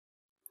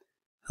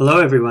Hello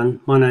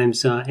everyone, my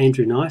name's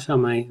Andrew Knight.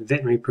 I'm a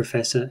veterinary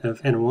professor of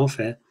animal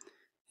welfare,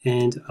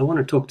 and I want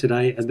to talk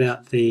today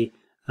about the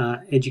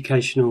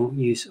educational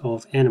use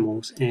of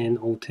animals and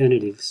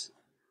alternatives.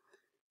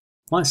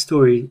 My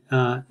story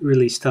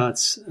really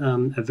starts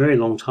a very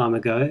long time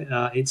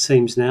ago, it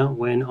seems now,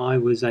 when I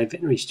was a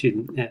veterinary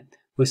student at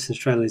Western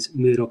Australia's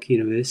Murdoch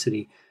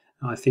University.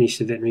 I finished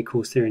a veterinary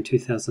course there in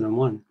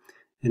 2001,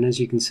 and as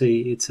you can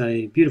see, it's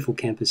a beautiful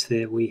campus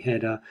there. We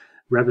had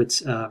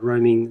rabbits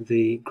roaming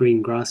the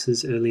green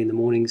grasses early in the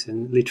mornings,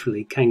 and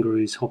literally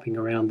kangaroos hopping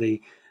around the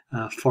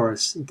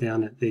forest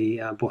down at the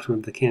bottom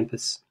of the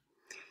campus.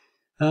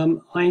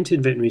 I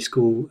entered veterinary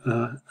school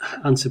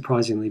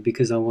unsurprisingly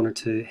because I wanted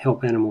to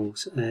help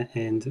animals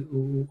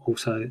and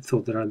also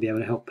thought that I'd be able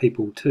to help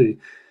people too.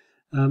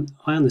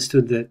 I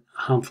understood that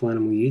harmful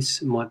animal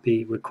use might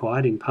be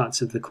required in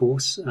parts of the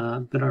course,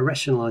 but I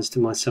rationalised to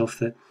myself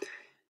that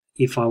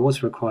if I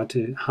was required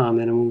to harm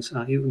animals,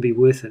 it would be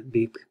worth it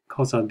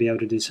because I'd be able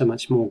to do so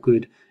much more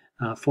good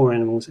for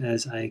animals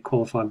as a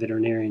qualified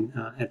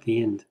veterinarian at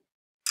the end.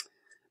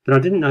 But I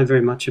didn't know very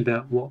much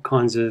about what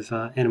kinds of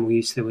animal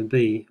use there would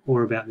be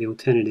or about the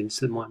alternatives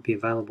that might be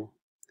available.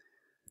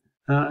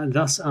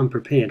 Thus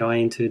unprepared, I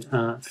entered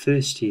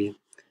first year.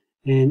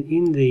 And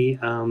in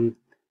the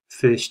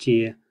first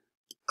year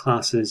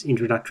classes,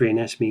 introductory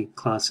anatomy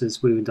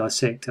classes, we would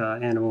dissect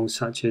animals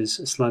such as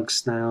slugs,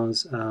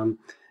 snails,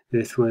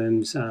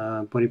 earthworms,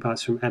 body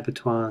parts from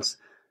abattoirs.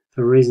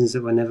 For reasons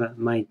that were never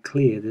made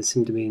clear, there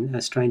seemed to be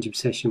a strange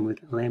obsession with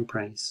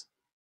lampreys.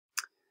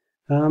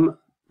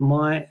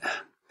 My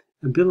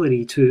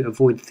ability to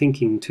avoid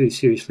thinking too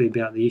seriously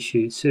about the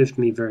issue served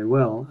me very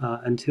well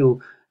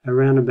until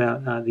around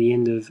about the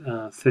end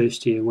of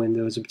first year, when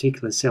there was a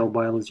particular cell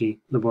biology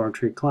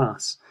laboratory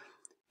class.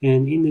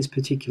 And in this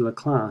particular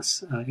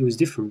class, it was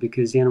different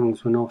because the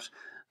animals were not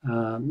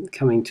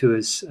coming to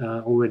us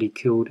already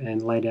killed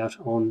and laid out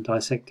on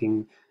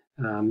dissecting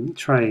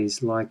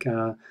trays like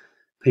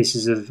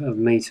pieces of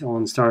meat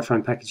on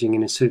styrofoam packaging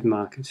in a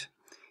supermarket.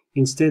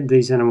 Instead,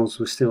 these animals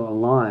were still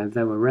alive.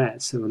 They were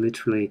rats that were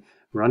literally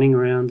running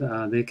around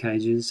their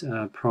cages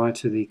prior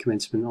to the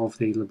commencement of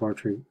the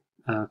laboratory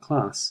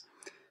class.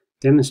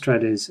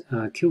 Demonstrators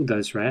killed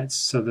those rats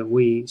so that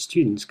we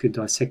students could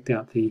dissect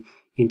out the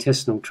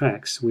intestinal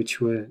tracts, which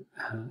were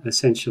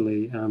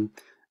essentially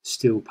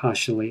still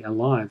partially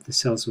alive. The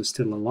cells were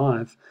still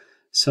alive,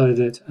 so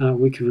that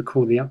we could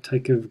record the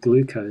uptake of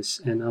glucose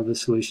and other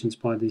solutions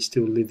by these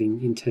still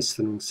living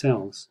intestinal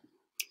cells.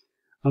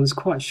 I was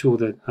quite sure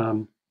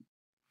that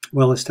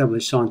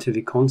well-established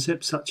scientific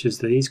concepts such as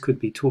these could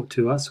be taught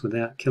to us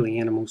without killing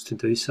animals to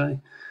do so.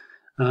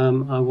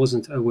 I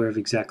wasn't aware of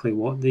exactly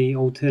what the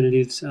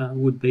alternatives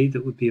would be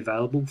that would be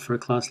available for a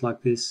class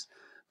like this,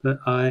 but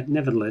I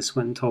nevertheless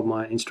went and told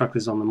my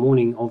instructors on the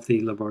morning of the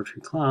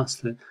laboratory class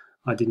that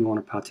I didn't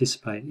want to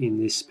participate in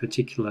this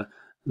particular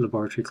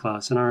laboratory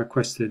class, and I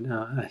requested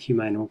a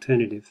humane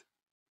alternative.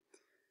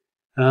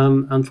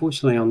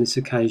 Unfortunately, on this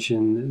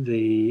occasion,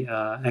 the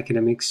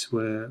academics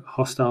were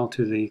hostile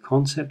to the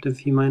concept of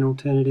humane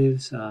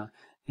alternatives,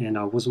 and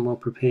I wasn't well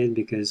prepared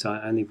because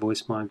I only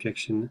voiced my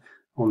objection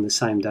on the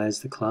same day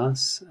as the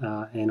class,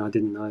 and I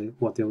didn't know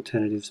what the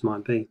alternatives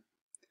might be.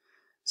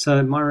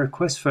 So my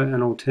request for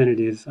an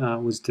alternative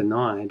was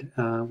denied,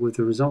 with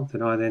the result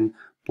that I then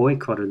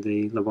boycotted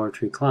the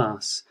laboratory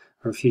class.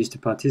 I refused to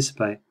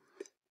participate.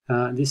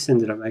 This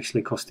ended up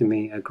actually costing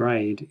me a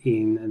grade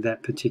in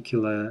that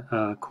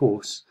particular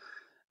course.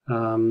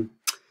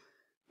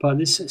 But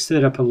this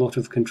stirred up a lot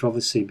of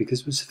controversy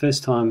because it was the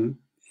first time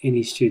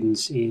any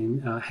students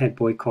had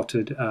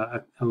boycotted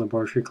a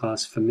laboratory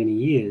class for many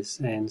years,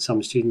 and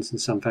some students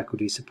and some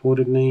faculty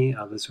supported me,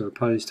 others were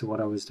opposed to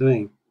what I was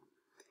doing.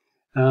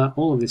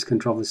 All of this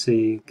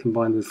controversy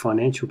combined with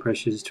financial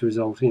pressures to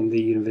result in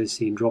the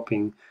university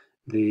dropping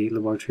the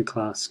laboratory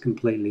class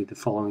completely the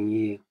following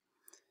year.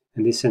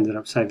 And this ended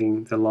up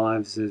saving the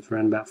lives of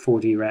around about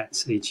 40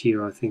 rats each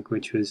year, I think,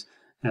 which was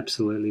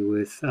absolutely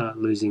worth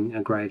losing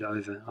a grade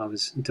over. I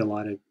was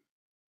delighted.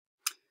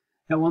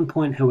 At one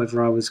point,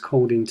 however, I was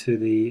called into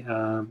the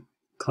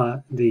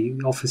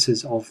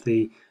offices of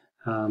the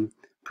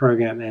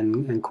program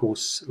and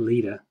course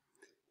leader,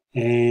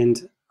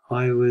 and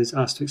I was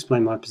asked to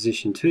explain my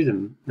position to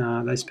them.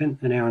 They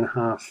spent an hour and a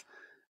half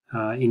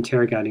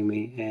interrogating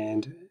me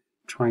and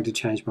trying to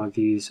change my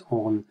views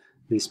on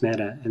this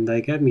matter, and they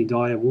gave me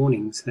dire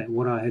warnings that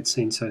what I had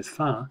seen so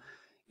far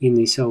in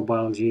the cell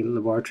biology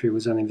laboratory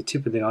was only the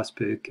tip of the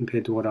iceberg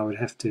compared to what I would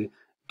have to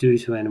do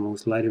to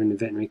animals later in the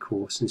veterinary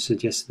course, and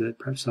suggested that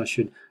perhaps I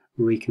should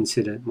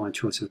reconsider my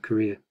choice of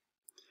career.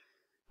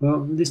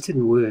 Well, this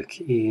didn't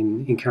work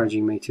in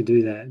encouraging me to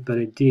do that, but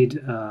it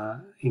did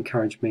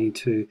encourage me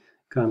to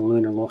go and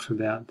learn a lot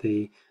about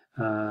the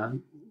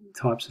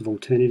types of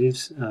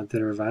alternatives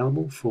that are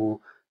available for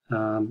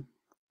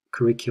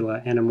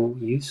curricular animal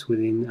use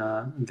within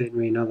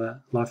veterinary and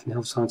other life and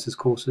health sciences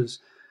courses,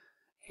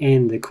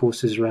 and the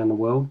courses around the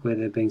world where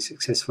they're being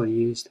successfully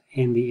used,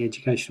 and the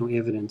educational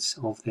evidence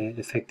of their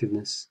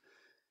effectiveness.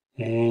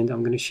 And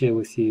I'm going to share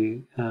with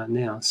you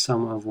now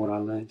some of what I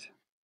learned.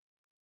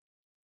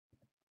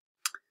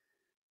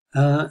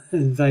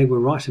 They were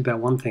right about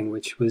one thing,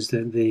 which was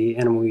that the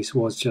animal use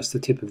was just the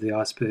tip of the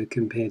iceberg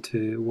compared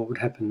to what would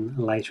happen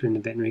later in the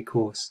veterinary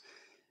course.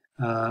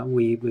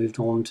 We moved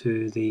on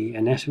to the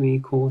anatomy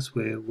course,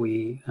 where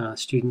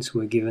students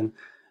were given,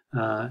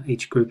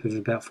 each group of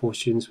about 4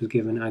 students was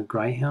given a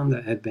greyhound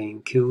that had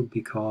been killed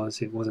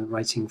because it wasn't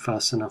racing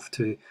fast enough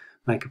to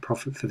make a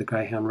profit for the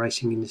greyhound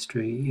racing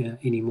industry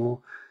anymore.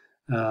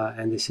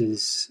 And this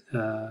is,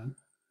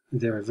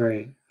 there are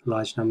very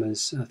large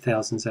numbers,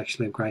 thousands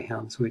actually, of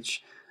greyhounds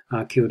which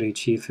are killed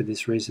each year for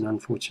this reason,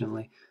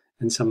 unfortunately,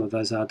 and some of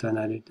those are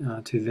donated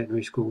to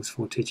veterinary schools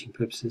for teaching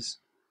purposes.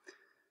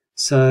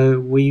 So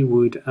we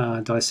would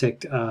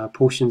dissect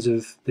portions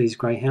of these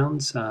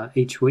greyhounds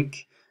each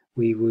week.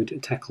 We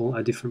would tackle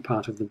a different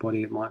part of the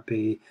body. It might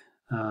be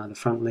the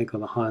front leg or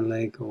the hind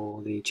leg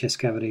or the chest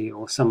cavity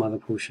or some other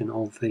portion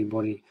of the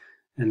body,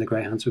 and the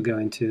greyhounds would go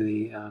into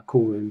the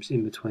cool rooms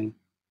in between.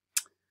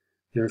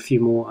 There are a few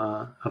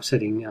more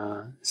upsetting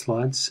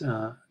slides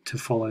to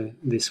follow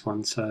this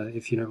one, so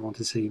if you don't want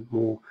to see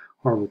more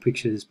horrible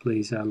pictures,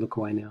 please look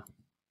away now.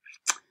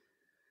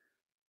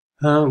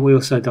 We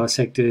also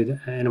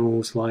dissected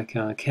animals like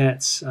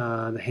cats,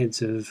 the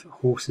heads of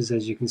horses,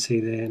 as you can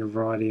see there, and a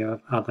variety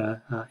of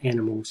other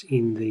animals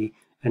in the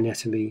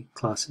anatomy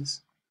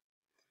classes.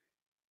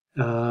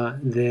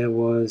 There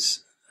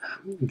was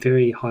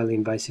very highly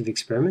invasive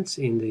experiments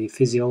in the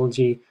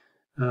physiology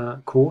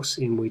course,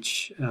 in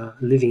which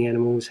living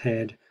animals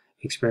had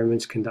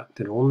experiments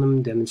conducted on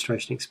them,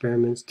 demonstration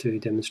experiments to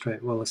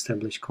demonstrate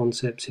well-established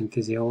concepts in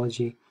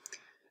physiology.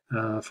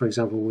 For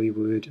example, we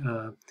would,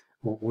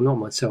 well, not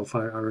myself,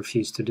 I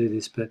refuse to do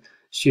this, but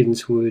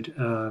students would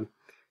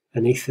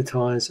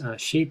anesthetize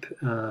sheep,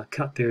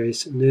 cut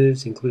various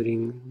nerves,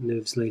 including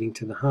nerves leading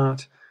to the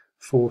heart,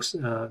 force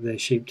their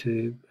sheep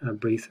to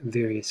breathe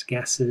various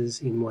gases.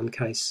 In one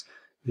case,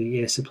 the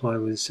air supply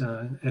was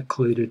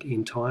occluded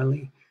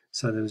entirely,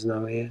 so there was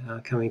no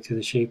air coming to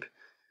the sheep.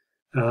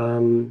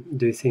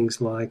 Do things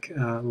like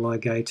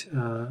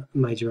ligate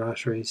major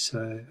arteries,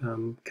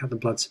 so cut the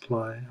blood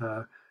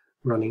supply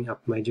running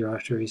up major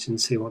arteries,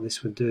 and see what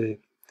this would do.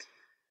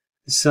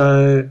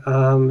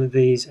 So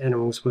these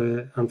animals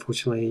were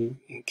unfortunately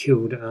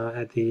killed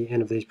at the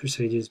end of these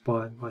procedures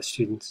by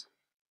students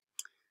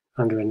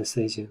under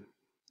anaesthesia.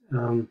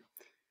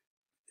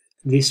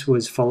 This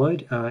was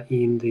followed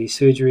in the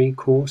surgery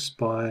course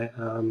by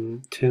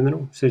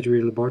terminal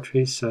surgery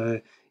laboratories. So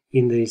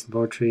in these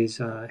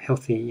laboratories,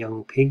 healthy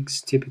young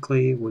pigs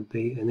typically would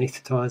be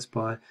anaesthetised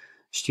by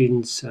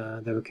students.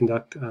 They would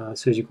conduct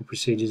surgical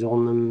procedures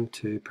on them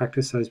to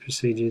practice those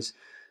procedures,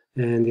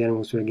 and the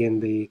animals would again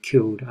be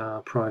killed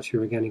prior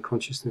to regaining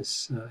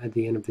consciousness at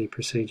the end of the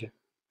procedure.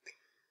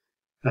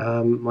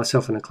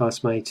 Myself and a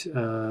classmate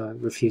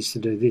refused to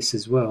do this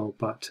as well,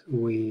 but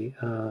we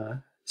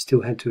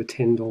still had to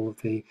attend all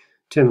of the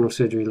terminal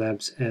surgery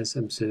labs as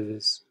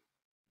observers.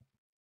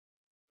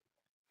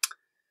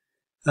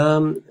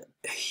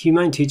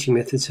 Humane teaching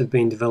methods have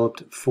been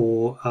developed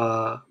for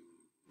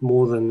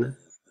more than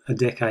a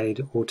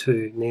decade or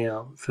two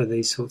now for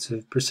these sorts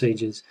of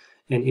procedures,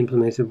 and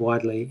implemented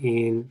widely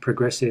in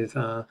progressive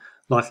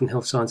life and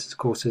health sciences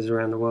courses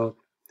around the world.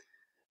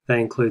 They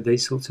include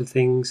these sorts of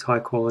things: high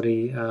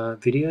quality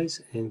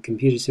videos and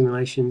computer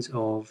simulations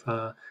of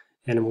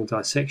animal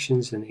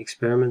dissections and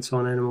experiments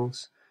on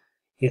animals,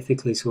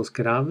 ethically sourced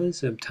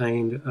cadavers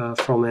obtained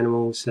from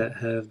animals that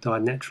have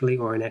died naturally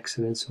or in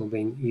accidents or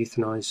been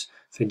euthanized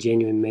for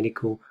genuine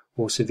medical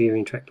or severe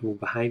intractable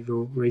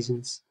behavioral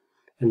reasons,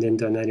 and then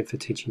donated for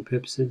teaching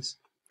purposes.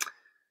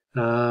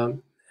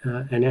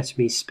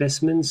 Anatomy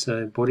specimens,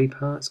 so body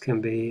parts,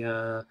 can be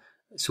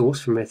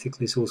sourced from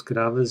ethically sourced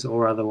cadavers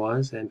or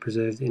otherwise, and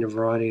preserved in a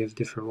variety of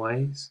different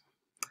ways,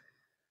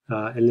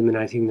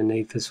 eliminating the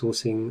need for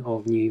sourcing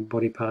of new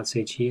body parts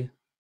each year.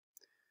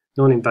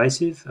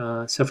 Non-invasive,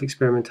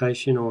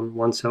 self-experimentation on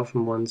oneself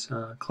and one's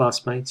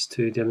classmates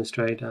to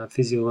demonstrate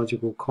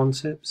physiological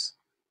concepts.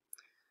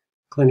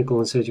 Clinical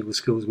and surgical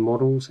skills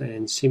models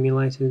and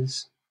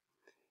simulators.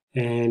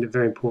 And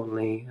very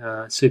importantly,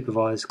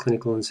 supervised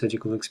clinical and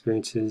surgical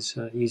experiences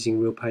using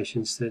real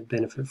patients that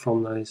benefit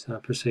from those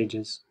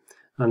procedures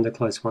under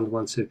close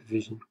one-to-one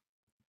supervision.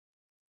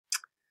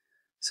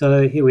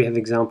 So here we have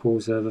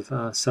examples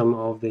of some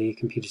of the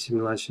computer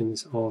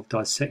simulations of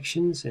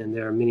dissections, and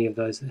there are many of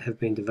those that have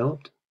been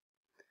developed.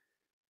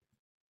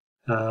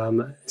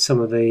 Some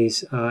of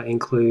these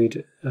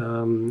include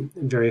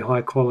very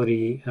high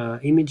quality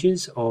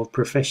images of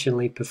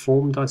professionally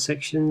performed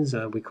dissections.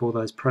 We call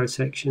those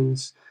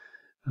prosections.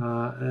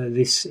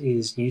 This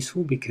is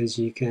useful because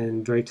you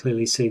can very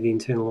clearly see the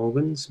internal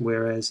organs,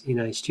 whereas in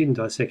a student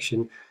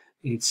dissection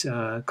it's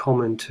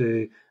common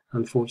to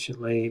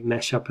unfortunately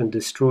mash up and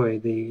destroy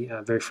the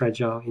very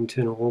fragile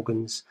internal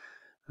organs,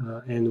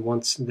 and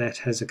once that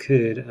has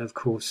occurred, of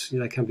course,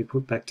 they can be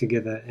put back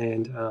together,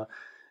 and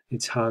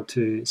it's hard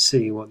to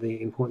see what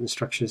the important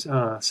structures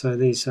are. So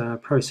these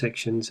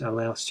prosections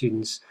allow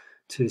students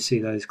to see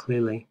those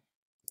clearly.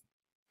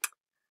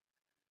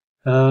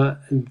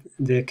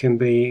 There can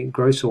be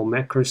gross or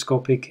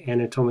macroscopic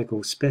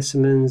anatomical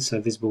specimens, so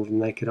visible with the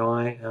naked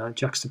eye,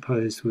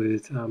 juxtaposed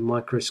with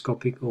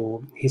microscopic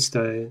or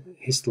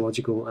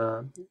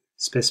histological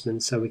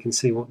specimens, so we can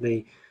see what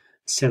the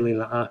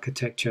cellular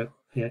architecture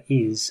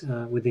is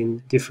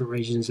within different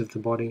regions of the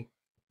body.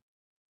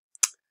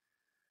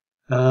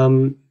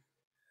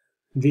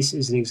 This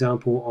is an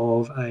example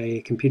of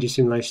a computer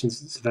simulation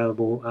that's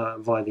available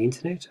via the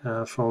internet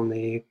from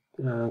the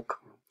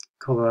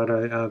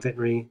Colorado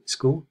Veterinary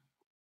School.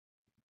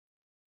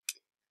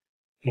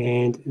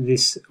 And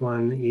this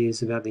one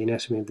is about the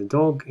anatomy of the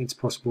dog. It's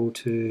possible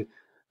to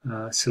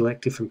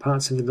select different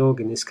parts of the dog,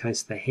 in this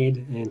case the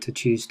head, and to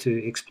choose to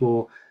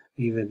explore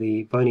either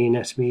the bony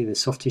anatomy, the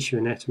soft tissue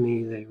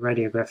anatomy, the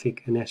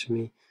radiographic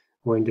anatomy,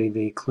 or indeed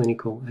the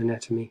clinical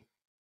anatomy.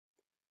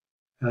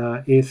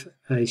 If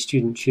a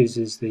student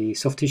chooses the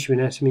soft tissue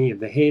anatomy of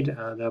the head,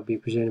 they'll be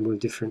presented with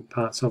different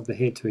parts of the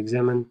head to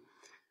examine.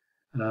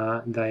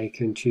 They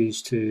can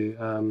choose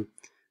to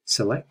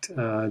select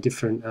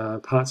different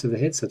parts of the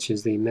head, such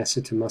as the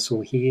masseter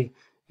muscle here,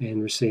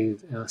 and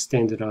receive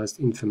standardized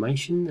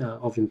information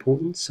of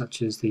importance,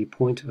 such as the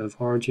point of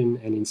origin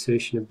and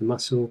insertion of the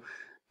muscle,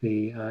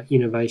 the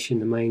innervation,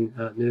 the main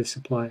nerve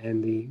supply,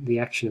 and the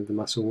action of the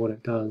muscle, what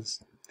it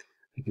does.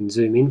 They can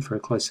zoom in for a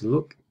closer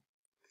look.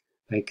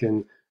 They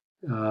can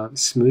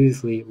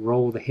smoothly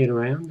roll the head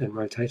around and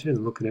rotate it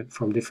and look at it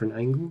from different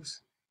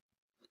angles.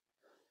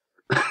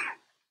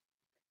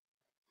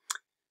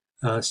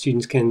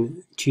 Students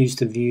can choose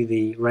to view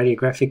the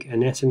radiographic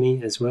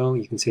anatomy as well.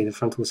 You can see the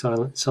frontal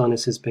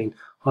sinus has been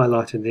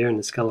highlighted there in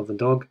the skull of the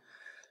dog,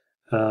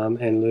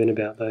 and learn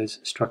about those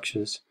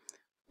structures.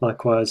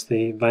 Likewise,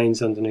 the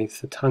veins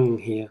underneath the tongue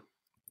here,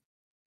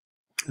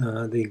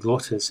 the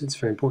glottis. It's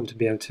very important to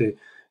be able to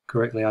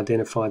correctly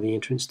identify the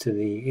entrance to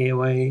the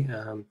airway,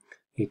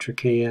 the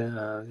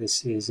trachea.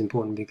 This is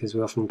important because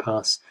we often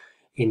pass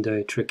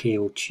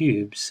endotracheal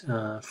tubes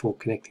for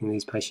connecting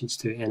these patients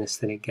to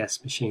anesthetic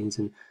gas machines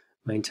and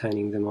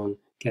maintaining them on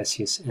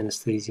gaseous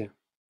anesthesia.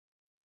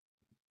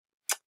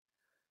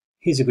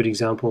 Here's a good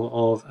example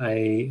of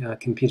a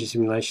computer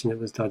simulation that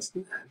was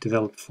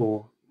developed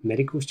for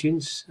medical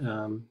students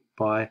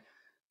by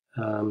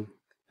a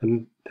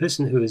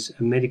person who is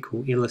a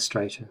medical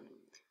illustrator,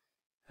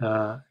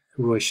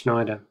 Roy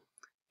Schneider,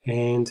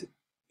 and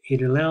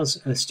it allows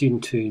a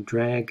student to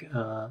drag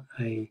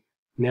a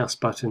mouse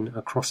button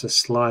across a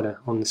slider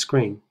on the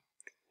screen,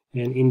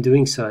 and in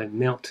doing so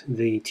melt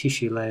the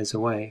tissue layers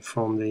away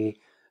from the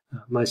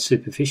most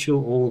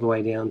superficial all the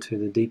way down to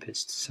the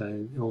deepest,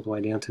 so all the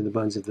way down to the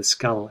bones of the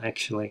skull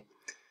actually.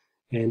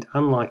 And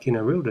unlike in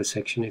a real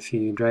dissection, if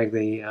you drag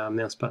the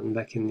mouse button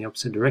back in the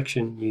opposite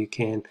direction, you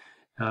can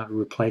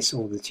replace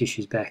all the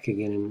tissues back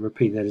again and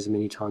repeat that as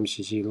many times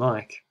as you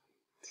like.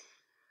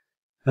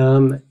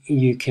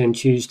 You can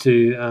choose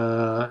to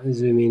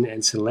zoom in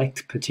and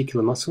select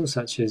particular muscles,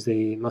 such as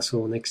the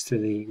muscle next to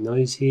the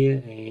nose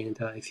here, and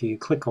if you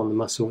click on the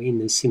muscle in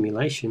the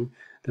simulation,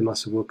 the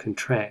muscle will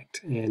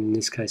contract, and in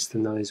this case the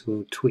nose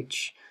will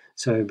twitch,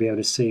 so you'll be able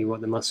to see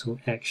what the muscle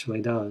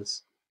actually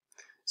does.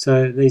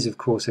 So these of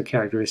course are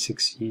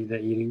characteristics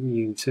that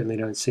you certainly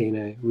don't see in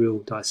a real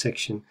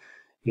dissection.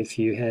 If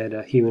you had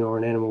a human or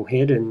an animal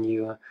head and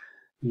you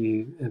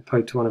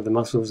poked one of the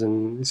muscles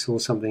and saw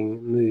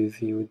something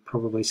move, you would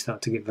probably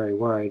start to get very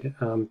worried.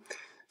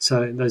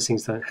 So those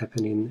things don't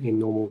happen in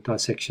normal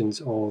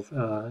dissections of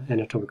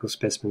anatomical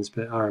specimens,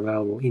 but are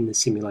available in the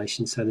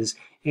simulation, so there's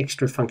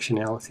extra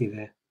functionality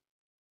there.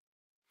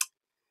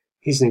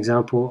 Here's an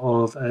example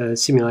of a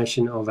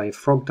simulation of a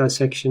frog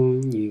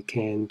dissection. You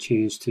can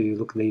choose to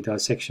look at the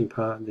dissection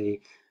part,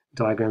 the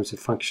diagrams of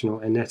functional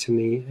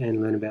anatomy,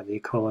 and learn about the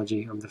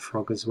ecology of the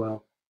frog as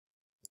well.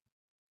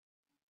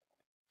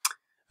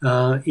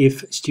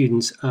 If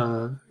students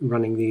are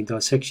running the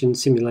dissection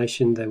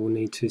simulation, they will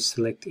need to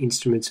select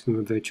instruments from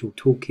a virtual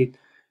toolkit,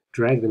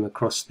 drag them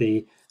across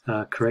the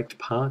correct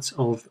parts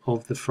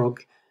of the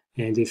frog,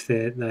 and if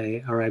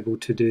they are able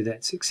to do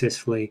that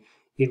successfully,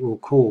 it will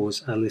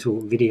cause a little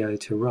video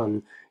to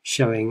run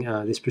showing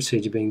this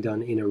procedure being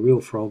done in a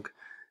real frog.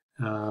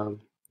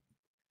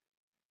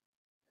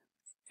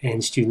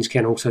 And students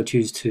can also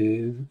choose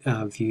to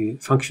view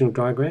functional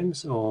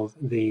diagrams of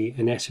the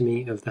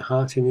anatomy of the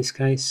heart in this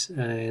case,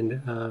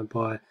 and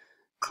by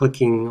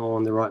clicking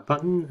on the right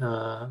button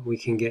we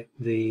can get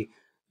the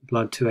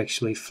blood to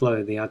actually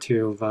flow, the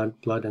arterial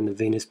blood and the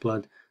venous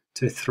blood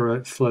to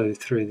flow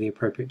through the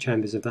appropriate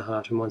chambers of the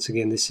heart. And once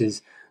again, this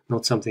is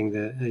not something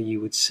that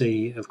you would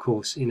see, of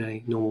course, in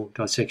a normal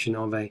dissection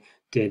of a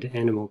dead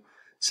animal.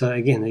 So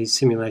again, these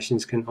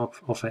simulations can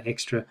offer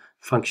extra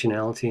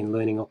functionality and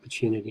learning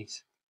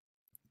opportunities.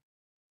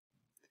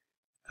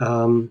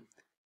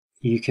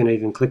 You can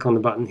even click on the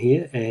button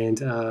here and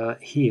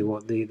hear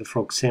what the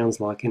frog sounds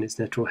like in its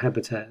natural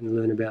habitat and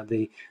learn about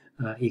the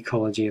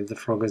ecology of the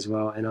frog as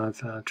well. And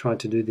I've tried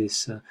to do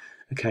this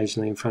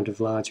occasionally in front of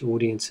large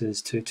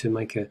audiences to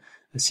make a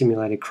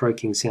simulated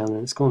croaking sound,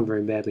 and it's gone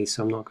very badly,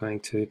 so I'm not going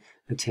to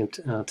attempt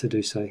to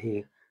do so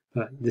here.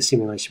 But the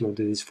simulation will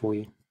do this for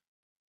you.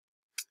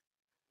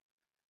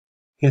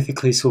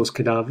 Ethically sourced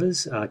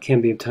cadavers can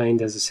be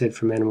obtained, as I said,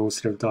 from animals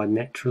that have died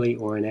naturally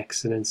or in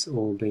accidents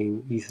or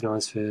been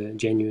euthanized for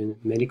genuine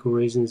medical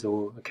reasons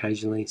or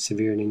occasionally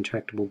severe and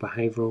intractable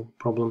behavioral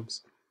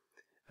problems.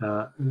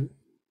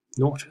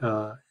 Not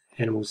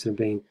animals that have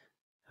been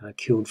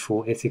killed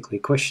for ethically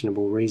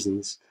questionable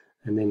reasons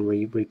and then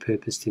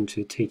repurposed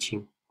into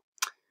teaching.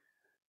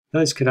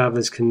 Those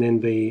cadavers can then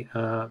be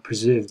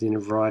preserved in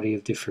a variety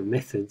of different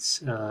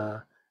methods.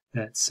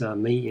 That's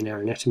me in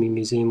our anatomy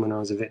museum when I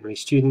was a veterinary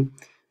student.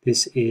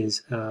 This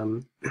is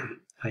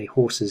a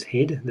horse's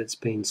head that's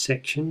been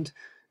sectioned,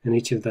 and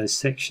each of those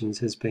sections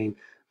has been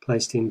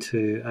placed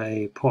into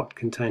a pot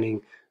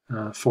containing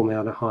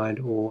formaldehyde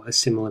or a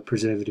similar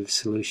preservative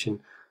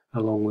solution,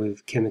 along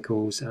with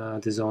chemicals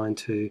designed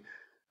to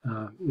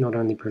not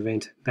only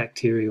prevent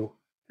bacterial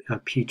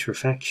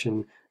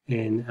putrefaction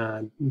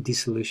and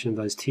dissolution of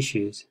those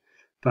tissues,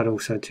 but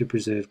also to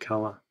preserve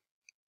colour.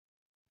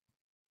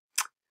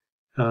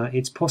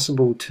 It's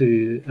possible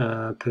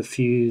to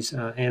perfuse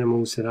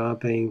animals that are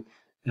being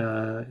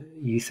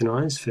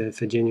euthanized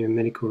for genuine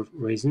medical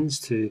reasons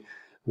to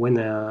when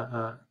they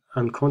are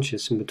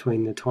unconscious, and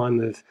between the time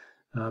of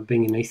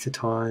being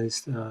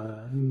anaesthetized,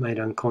 made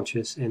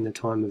unconscious, and the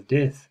time of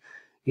death,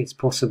 it's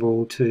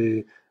possible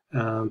to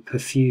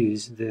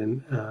perfuse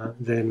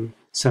them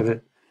so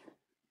that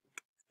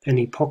an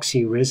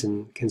epoxy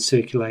resin can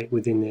circulate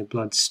within their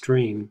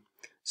bloodstream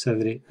so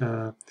that it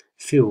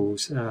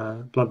fills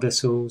blood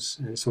vessels,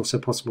 and it's also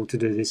possible to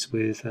do this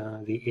with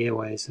the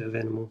airways of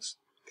animals.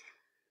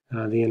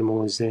 The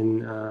animal is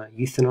then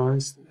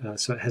euthanized,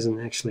 so it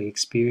hasn't actually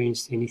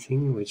experienced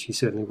anything, which you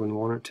certainly wouldn't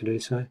want it to do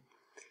so.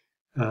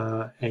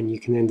 And you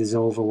can then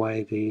dissolve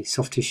away the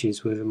soft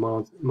tissues with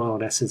a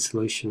mild acid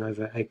solution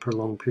over a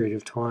prolonged period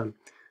of time,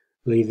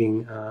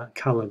 leaving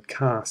coloured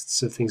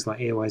casts of things like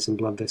airways and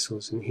blood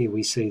vessels. And here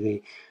we see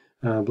the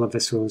blood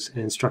vessels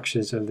and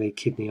structures of the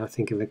kidney, I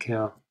think, of a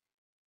cow.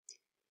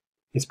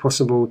 It's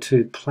possible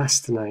to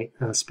plastinate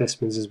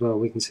specimens as well.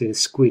 We can see a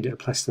squid, a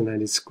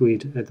plastinated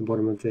squid at the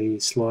bottom of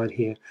the slide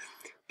here.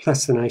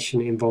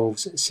 Plastination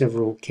involves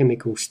several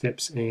chemical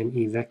steps and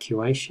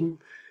evacuation,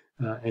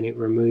 and it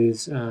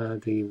removes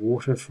the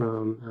water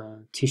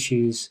from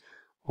tissues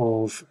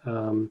of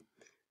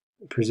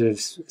preserved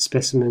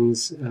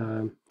specimens,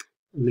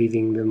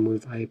 leaving them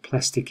with a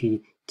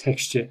plasticky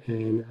texture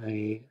and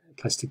a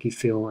plasticky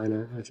feel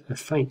and a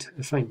faint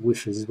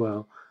whiff as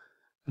well.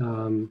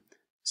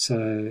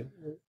 So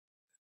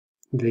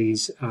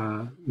these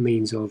are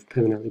means of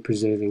permanently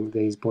preserving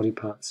these body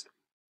parts.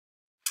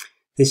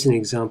 This is an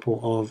example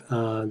of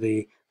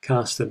the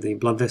cast of the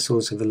blood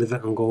vessels of the liver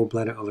and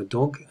gallbladder of a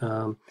dog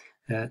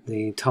at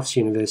the Tufts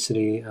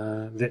University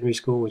Veterinary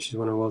School, which is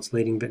one of the world's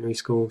leading veterinary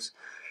schools.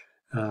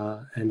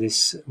 And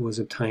this was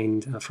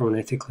obtained from an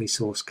ethically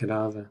sourced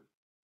cadaver.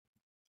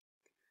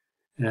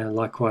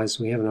 Likewise,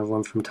 we have another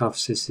one from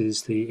Tufts. This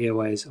is the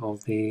airways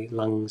of the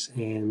lungs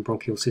and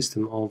bronchial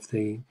system of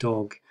the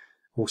dog,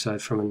 also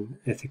from an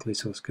ethically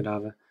sourced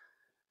cadaver.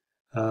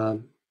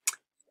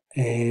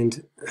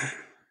 And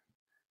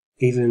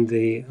even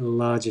the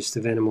largest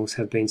of animals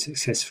have been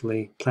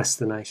successfully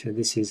plastinated.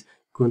 This is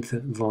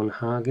Gunther von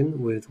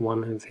Hagen with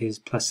one of his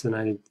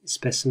plastinated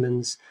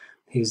specimens.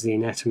 He's the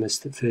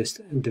anatomist that first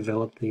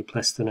developed the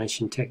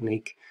plastination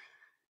technique,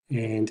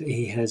 and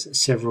he has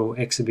several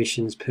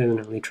exhibitions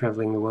permanently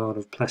travelling the world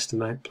of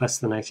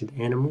plastinated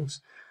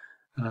animals,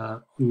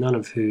 none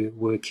of who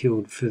were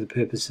killed for the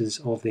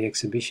purposes of the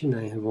exhibition.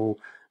 They have all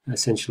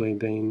essentially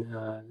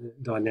been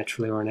died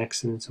naturally or in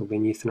accidents or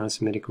been euthanized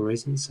for medical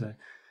reasons, so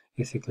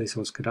ethically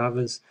sourced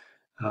cadavers.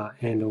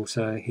 And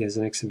also he has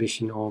an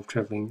exhibition of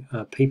travelling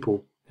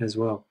people as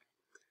well.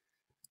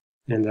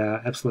 And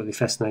they're absolutely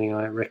fascinating.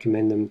 I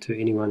recommend them to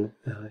anyone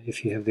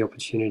if you have the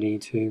opportunity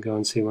to go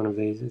and see one of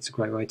these. It's a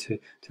great way to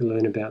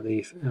learn about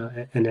the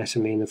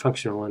anatomy and the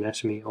functional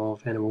anatomy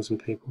of animals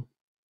and people.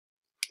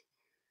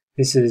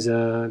 This is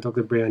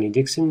Dr. Briony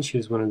Dixon. She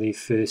was one of the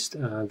first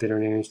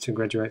veterinarians to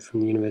graduate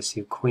from the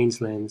University of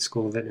Queensland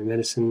School of Veterinary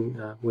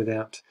Medicine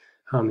without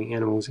harming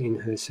animals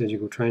in her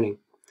surgical training.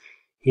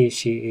 Here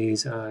she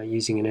is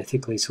using an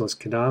ethically sourced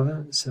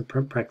cadaver, so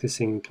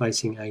practicing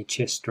placing a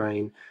chest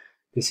drain.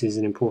 This is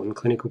an important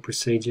clinical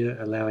procedure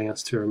allowing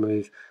us to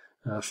remove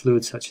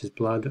fluids such as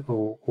blood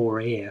or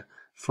air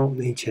from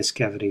the chest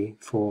cavity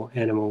for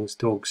animals,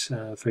 dogs,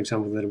 for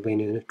example, that have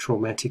been in a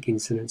traumatic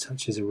incident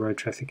such as a road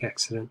traffic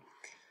accident.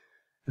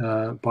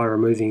 By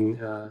removing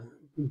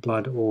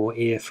blood or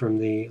air from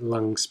the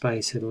lung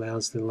space, it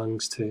allows the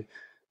lungs to,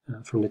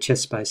 from the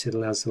chest space, it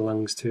allows the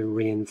lungs to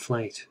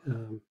reinflate,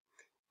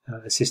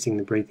 assisting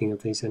the breathing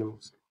of these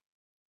animals.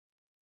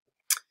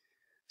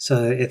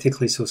 So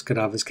ethically sourced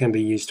cadavers can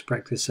be used to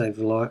practice a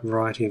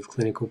variety of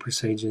clinical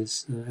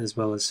procedures as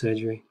well as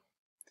surgery.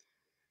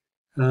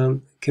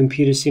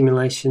 Computer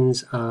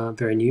simulations are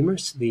very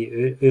numerous.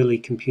 The early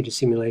computer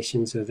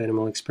simulations of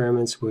animal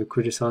experiments were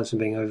criticised for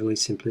being overly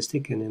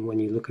simplistic, and then when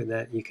you look at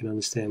that you can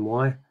understand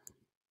why.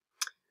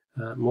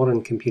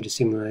 Modern computer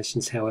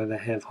simulations, however,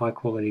 have high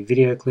quality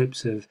video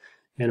clips of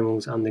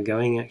animals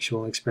undergoing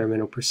actual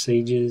experimental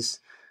procedures.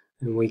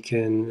 And we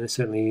can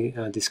certainly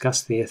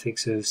discuss the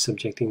ethics of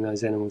subjecting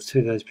those animals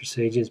to those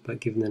procedures, but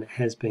given that it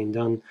has been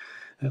done,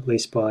 at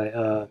least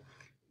by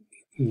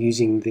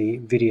using the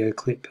video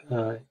clip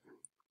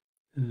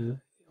in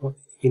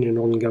an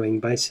ongoing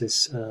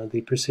basis,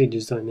 the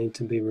procedures don't need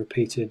to be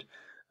repeated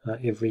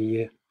every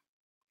year.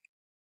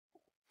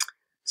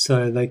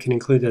 So they can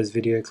include those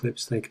video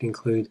clips. They can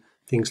include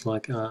things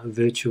like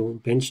virtual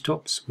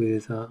benchtops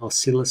with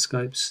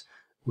oscilloscopes,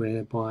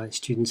 whereby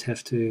students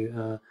have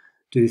to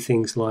do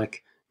things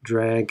like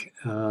drag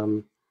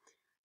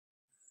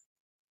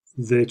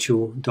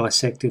virtual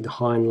dissected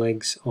hind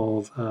legs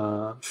of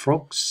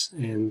frogs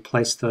and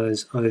place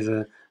those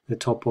over the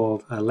top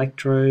of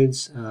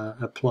electrodes,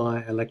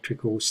 apply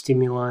electrical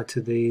stimuli to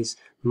these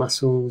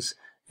muscles,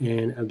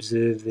 and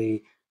observe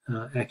the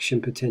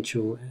action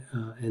potential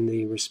and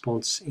the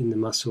response in the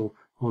muscle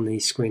on the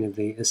screen of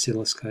the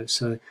oscilloscope.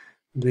 So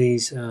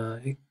these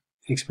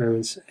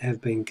experiments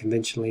have been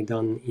conventionally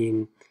done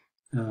in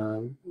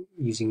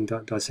using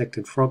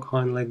dissected frog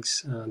hind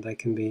legs. They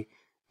can be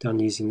done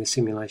using the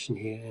simulation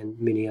here, and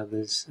many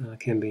others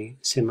can be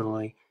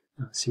similarly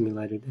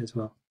simulated as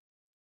well.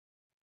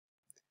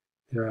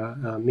 There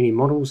are many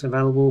models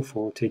available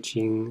for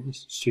teaching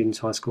students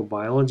high school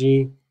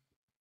biology,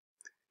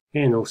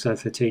 and also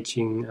for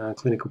teaching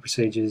clinical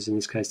procedures, in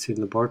this case to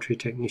laboratory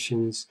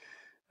technicians.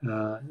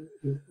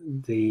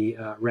 The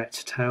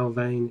rat tail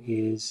vein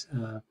is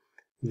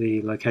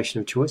the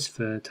location of choice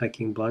for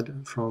taking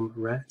blood from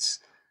rats,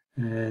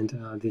 and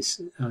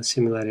this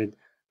simulated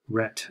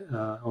rat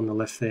on the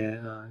left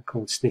there,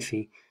 called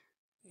Sniffy,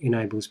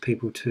 enables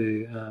people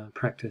to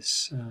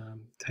practice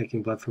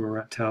taking blood from a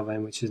rat tail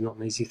vein, which is not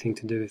an easy thing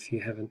to do if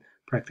you haven't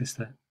practiced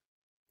that.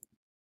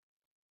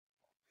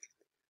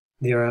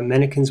 There are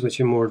mannequins which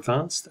are more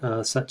advanced,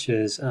 such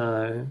as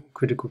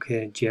critical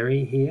care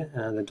Jerry here,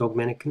 the dog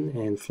mannequin,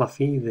 and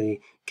Fluffy,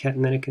 the cat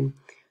mannequin,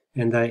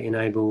 and they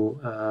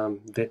enable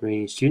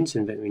veterinary students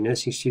and veterinary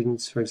nursing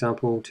students, for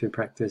example, to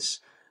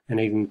practice, and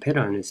even pet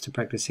owners to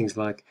practice things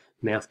like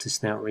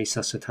mouth-to-snout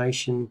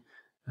resuscitation,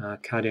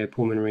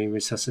 cardiopulmonary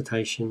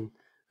resuscitation,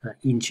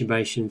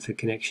 intubation for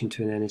connection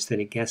to an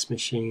anesthetic gas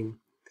machine,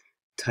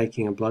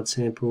 taking a blood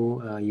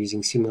sample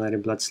using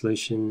simulated blood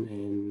solution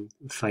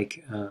and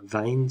fake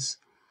veins,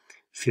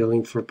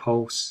 feeling for a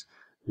pulse,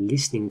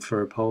 listening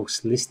for a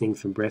pulse, listening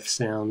for breath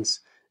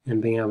sounds,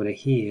 and being able to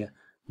hear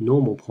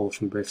normal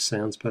pulse and breath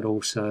sounds, but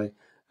also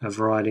a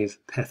variety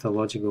of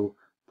pathological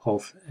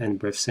pulse and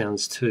breath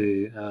sounds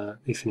too,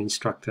 if an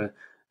instructor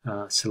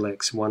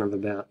selects one of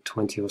about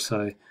 20 or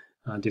so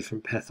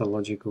different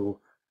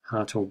pathological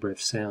heart or breath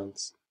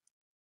sounds.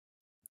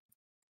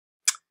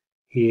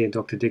 Here,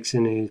 Dr.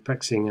 Dixon is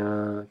practicing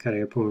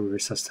cardiopulmonary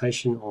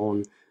resuscitation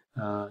on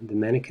the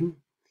mannequin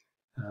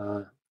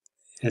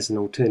as an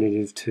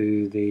alternative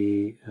to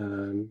the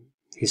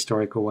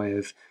historical way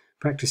of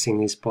practicing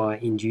this by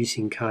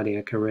inducing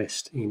cardiac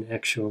arrest in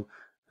actual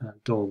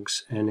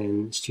dogs, and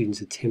then students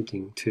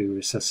attempting to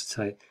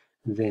resuscitate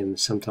them,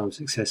 sometimes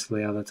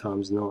successfully, other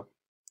times not,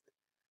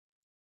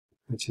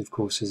 which of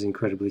course is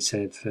incredibly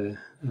sad for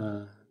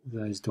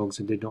those dogs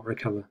that did not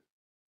recover.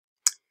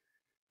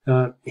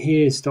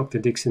 Here's Dr.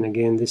 Dixon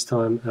again, this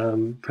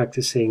time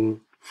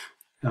practicing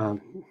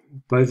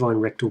bovine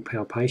rectal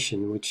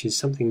palpation, which is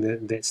something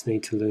that vets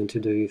need to learn to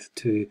do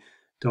to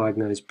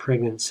diagnose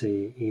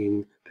pregnancy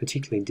in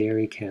particularly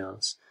dairy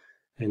cows,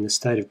 and the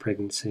state of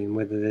pregnancy, and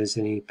whether there's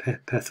any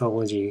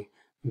pathology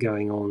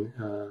going on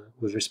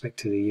with respect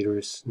to the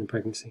uterus in the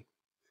pregnancy.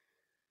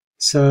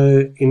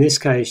 So in this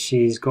case,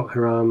 she's got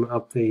her arm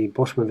up the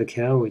bottom of the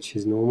cow, which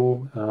is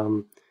normal,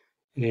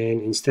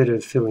 and instead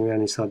of feeling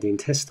around inside the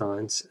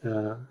intestines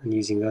and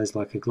using those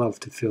like a glove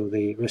to feel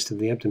the rest of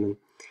the abdomen,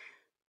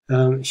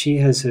 she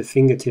has her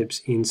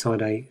fingertips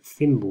inside a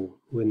thimble,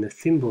 when the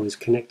thimble is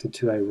connected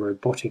to a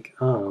robotic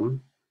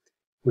arm,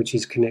 which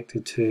is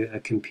connected to a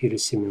computer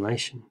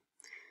simulation.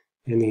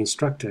 And the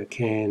instructor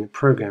can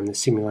program the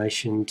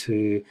simulation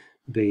to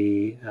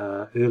be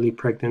early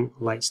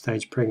pregnant, late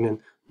stage pregnant,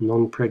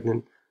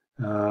 non-pregnant,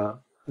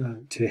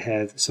 to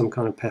have some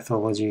kind of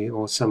pathology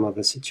or some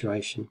other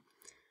situation.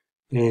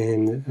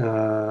 And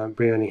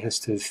Brioni has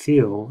to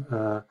feel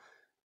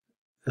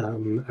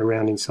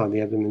around inside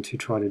the abdomen to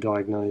try to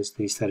diagnose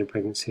the state of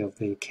pregnancy of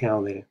the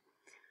cow there.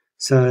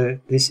 So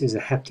this is a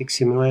haptic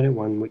simulator,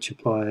 one which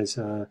applies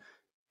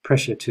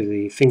pressure to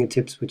the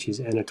fingertips, which is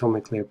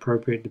anatomically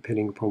appropriate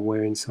depending upon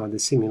where inside the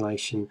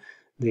simulation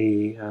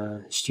the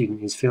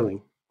student is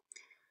feeling.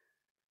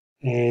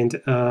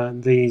 And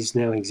these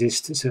now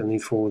exist certainly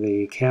for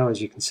the cow,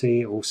 as you can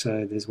see.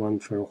 Also there's one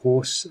for a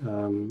horse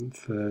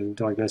for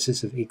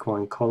diagnosis of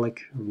equine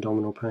colic,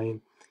 abdominal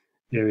pain.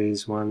 There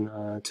is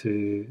one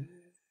to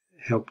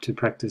help to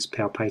practice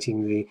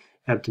palpating the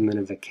abdomen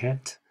of a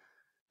cat.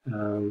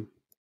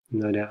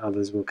 No doubt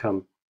others will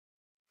come.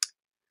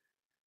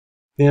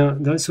 Now,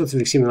 those sorts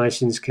of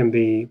simulations can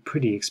be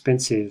pretty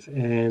expensive,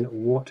 and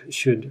what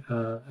should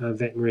a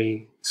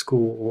veterinary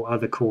school or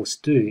other course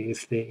do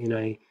if they're in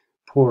a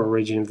poorer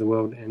region of the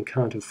world and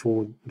can't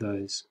afford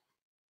those?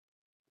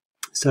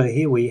 So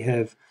here we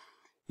have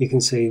you can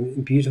see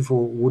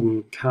beautiful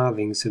wooden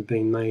carvings have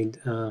been made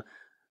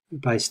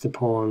based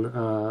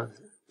upon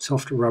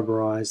soft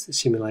rubberized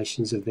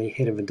simulations of the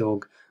head of a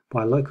dog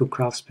by local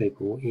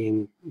craftspeople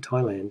in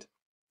Thailand.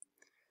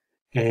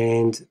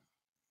 And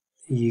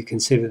you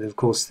can see that, of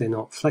course, they're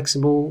not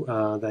flexible,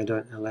 they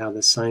don't allow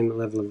the same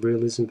level of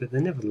realism, but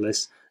they're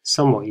nevertheless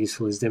somewhat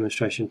useful as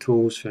demonstration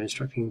tools for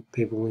instructing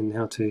people in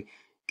how to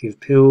give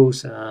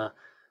pills,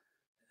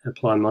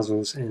 apply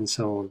muzzles, and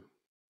so on.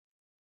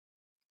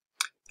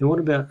 Now, what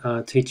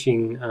about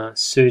teaching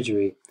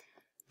surgery?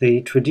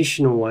 The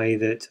traditional way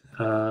that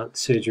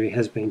surgery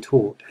has been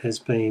taught has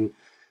been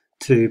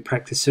to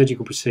practice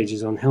surgical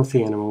procedures on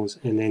healthy animals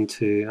and then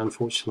to,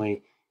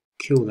 unfortunately,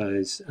 kill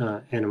those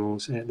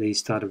animals at the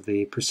start of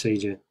the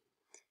procedure.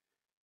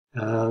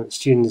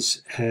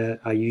 Students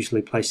are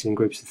usually placed in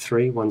groups of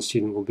 3. One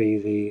student will be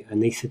the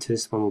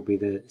anaesthetist, one will be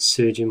the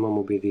surgeon, one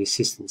will be the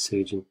assistant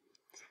surgeon,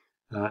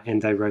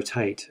 and they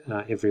rotate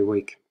every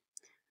week.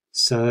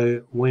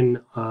 So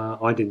when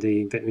I did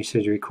the veterinary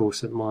surgery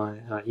course at my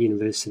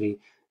university,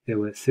 there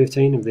were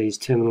 13 of these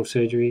terminal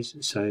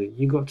surgeries, so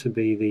you got to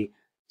be the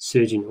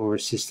surgeon or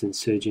assistant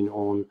surgeon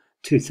on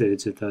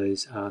 2/3 of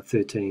those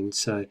 13,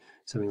 so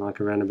something like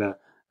around about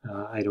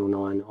 8 or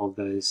 9 of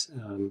those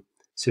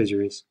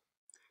surgeries.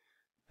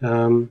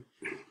 And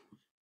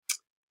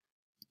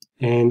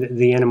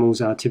the animals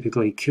are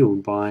typically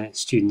killed by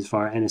students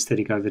via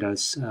anaesthetic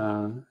overdose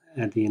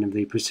at the end of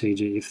the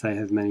procedure if they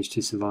have managed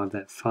to survive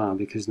that far,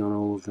 because not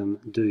all of them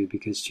do,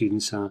 because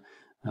students are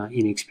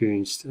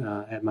inexperienced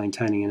at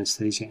maintaining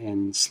anaesthesia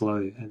and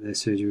slow at their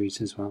surgeries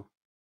as well.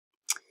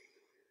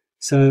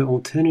 So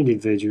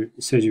alternative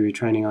surgery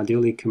training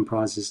ideally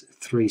comprises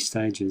 3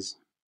 stages.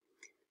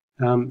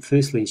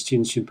 Firstly,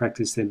 students should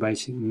practice their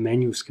basic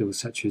manual skills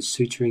such as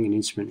suturing and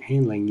instrument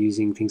handling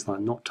using things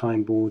like knot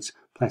tying boards,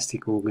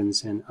 plastic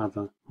organs, and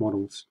other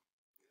models.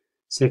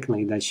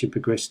 Secondly, they should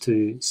progress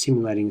to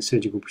simulating a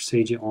surgical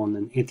procedure on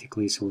an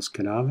ethically sourced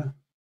cadaver.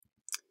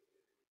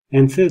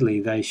 And thirdly,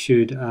 they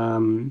should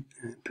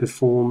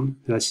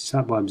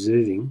start by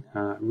observing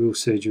real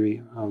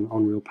surgery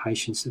on real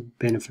patients that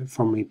benefit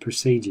from the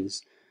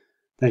procedures.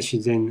 They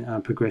should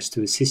then progress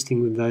to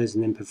assisting with those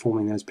and then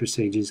performing those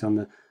procedures on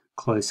the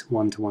close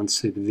one-to-one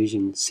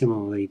supervision,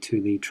 similarly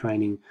to the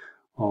training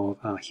of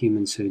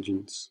human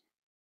surgeons.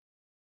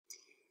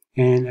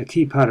 And a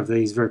key part of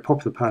these, very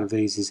popular part of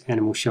these, is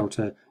animal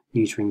shelter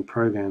neutering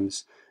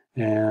programs.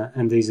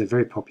 And these are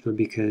very popular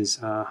because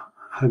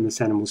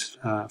homeless animals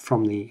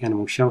from the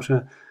animal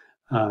shelter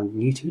are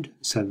neutered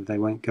so that they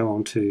won't go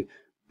on to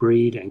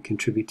breed and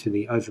contribute to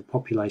the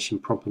overpopulation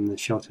problem the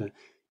shelter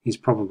is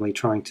probably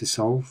trying to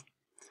solve.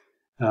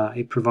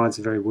 It provides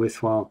a very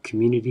worthwhile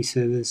community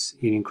service.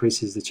 It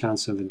increases the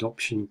chance of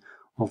adoption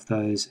of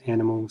those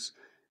animals,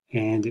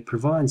 and it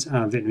provides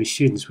veterinary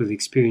students with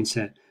experience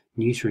at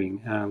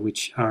neutering,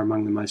 which are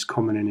among the most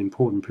common and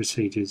important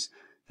procedures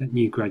that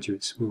new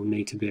graduates will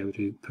need to be able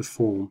to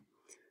perform.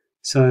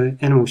 So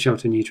animal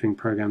shelter neutering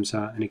programs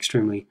are an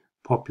extremely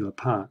popular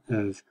part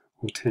of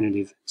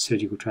alternative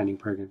surgical training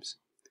programs.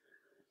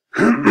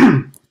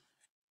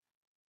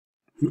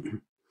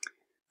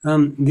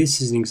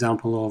 This is an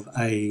example of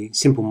a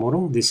simple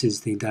model. This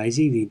is the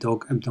DAISY, the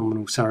dog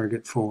abdominal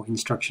surrogate for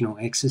instructional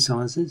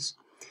exercises.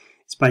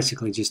 It's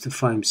basically just a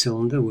foam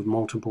cylinder with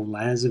multiple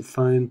layers of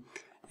foam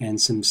and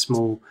some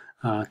small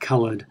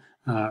coloured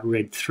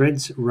red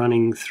threads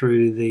running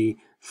through the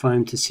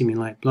foam to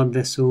simulate blood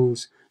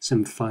vessels,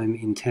 some foam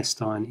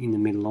intestine in the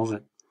middle of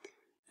it.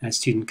 A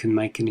student can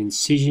make an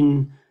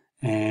incision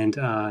and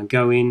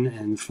go in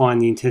and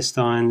find the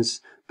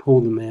intestines,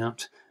 pull them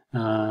out,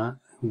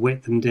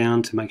 wet them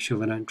down to make sure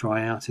they don't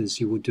dry out as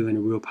you would do in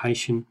a real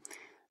patient,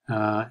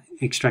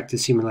 extract a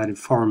simulated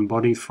foreign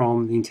body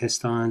from the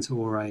intestines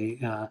or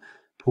a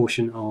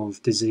portion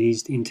of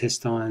diseased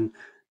intestine,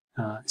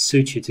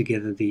 suture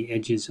together the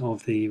edges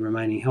of the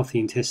remaining healthy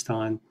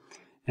intestine,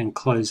 and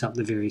close up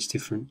the various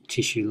different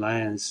tissue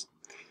layers.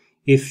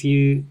 If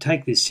you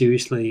take this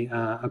seriously,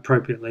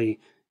 appropriately,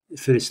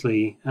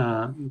 firstly,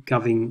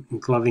 gloving,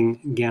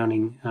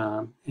 gowning,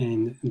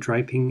 and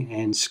draping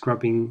and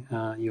scrubbing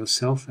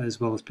yourself, as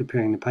well as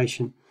preparing the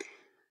patient,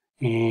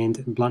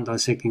 and blunt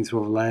dissecting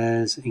through all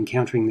layers,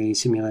 encountering the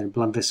simulated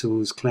blood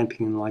vessels,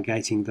 clamping and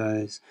ligating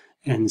those,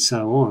 and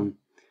so on.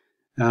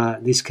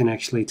 This can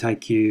actually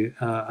take you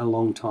a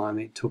long time.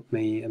 It took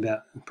me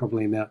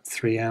probably about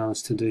 3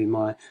 hours to do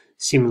my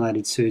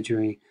simulated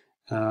surgery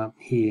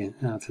here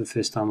for the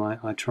first time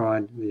I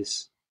tried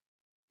this.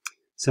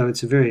 So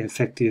it's a very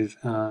effective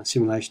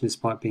simulation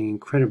despite being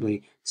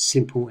incredibly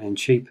simple and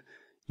cheap.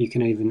 You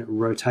can even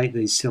rotate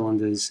these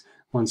cylinders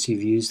once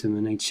you've used them,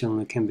 and each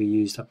cylinder can be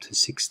used up to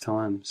 6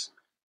 times.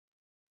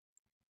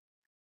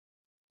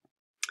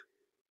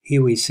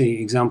 Here we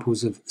see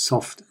examples of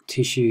soft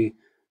tissue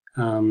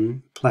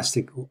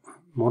plastic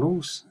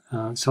models,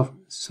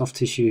 soft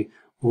tissue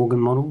organ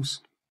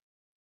models,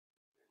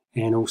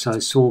 and also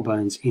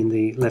sawbones in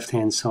the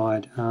left-hand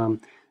side.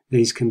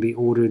 These can be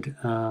ordered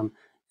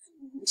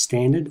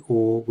standard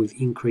or with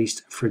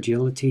increased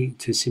fragility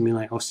to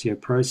simulate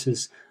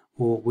osteoporosis,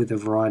 or with a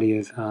variety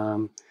of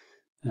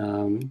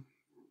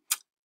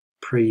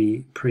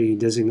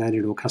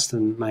pre-designated or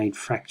custom-made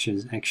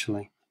fractures,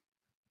 actually.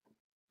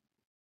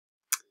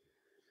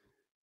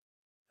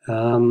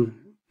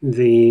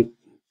 The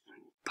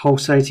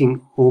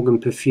pulsating organ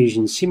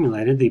perfusion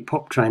simulator, the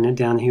POP trainer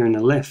down here on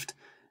the left,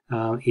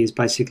 is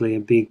basically a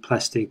big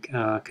plastic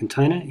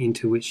container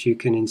into which you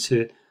can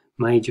insert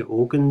major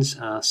organs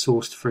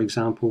sourced, for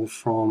example,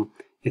 from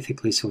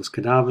ethically sourced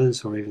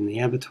cadavers or even the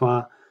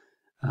abattoir.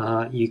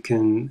 You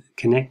can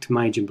connect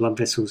major blood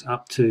vessels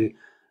up to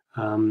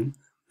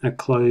a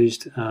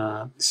closed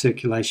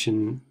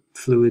circulation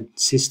fluid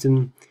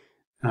system,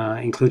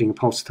 including a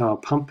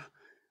pulsatile pump,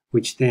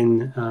 which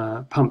then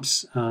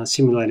pumps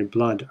simulated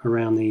blood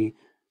around the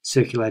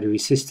circulatory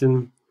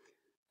system.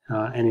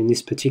 And in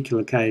this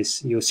particular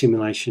case, your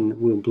simulation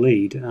will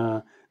bleed.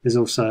 There's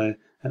also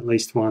at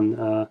least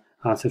one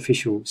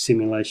artificial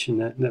simulation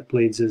that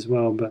bleeds as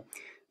well, but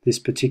this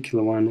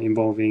particular one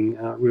involving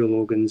real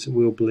organs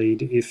will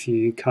bleed if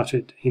you cut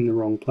it in the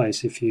wrong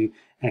place, if you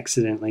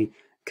accidentally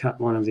cut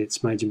one of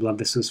its major blood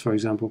vessels, for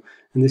example.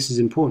 And this is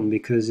important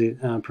because it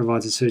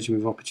provides a surgeon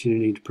with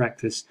opportunity to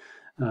practice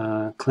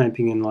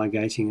clamping and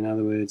ligating, in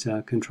other words,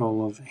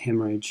 control of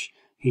hemorrhage,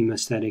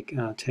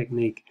 hemostatic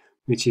technique,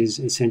 which is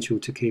essential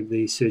to keep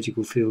the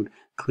surgical field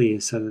clear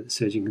so that the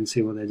surgeon can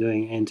see what they're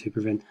doing and to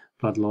prevent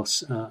blood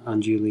loss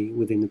unduly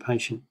within the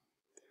patient.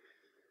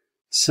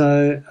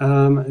 So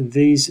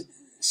these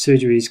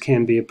surgeries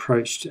can be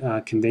approached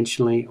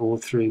conventionally or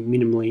through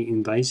minimally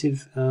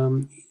invasive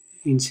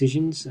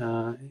incisions,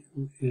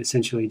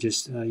 essentially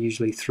just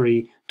usually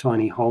 3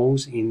 tiny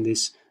holes in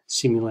this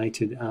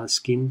simulated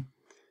skin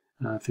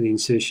for the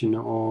insertion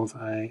of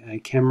a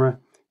camera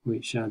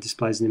which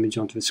displays an image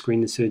onto a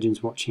screen the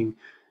surgeon's watching,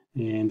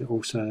 and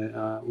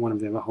also one of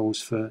the other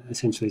holes for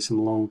essentially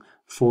some long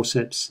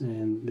forceps,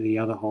 and the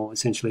other hole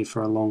essentially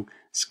for a long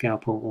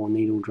scalpel or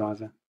needle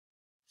driver.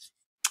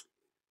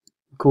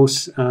 Of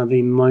course,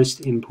 the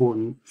most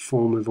important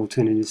form of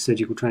alternative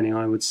surgical training,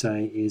 I would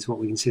say, is what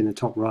we can see in the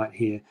top right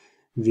here.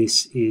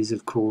 This is,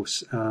 of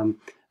course,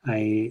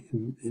 a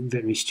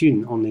veterinary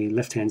student on the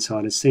left-hand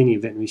side, a senior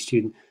veterinary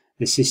student,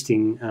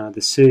 assisting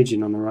the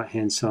surgeon on the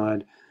right-hand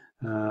side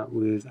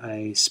with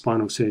a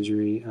spinal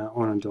surgery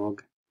on a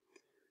dog.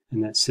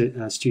 And that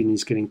student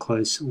is getting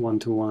close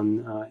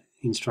one-to-one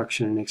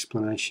instruction and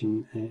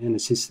explanation and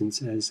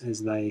assistance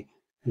as they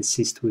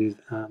assist with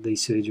the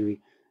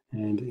surgery.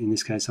 And in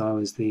this case, I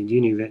was the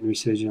junior veterinary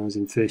surgeon. I was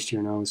in first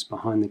year and I was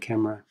behind the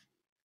camera.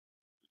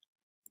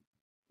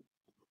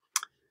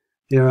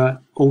 There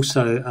are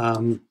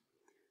also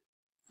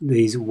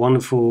these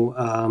wonderful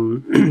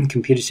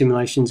computer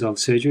simulations of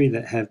surgery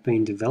that have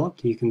been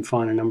developed. You can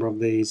find a number of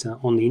these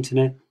on the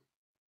internet.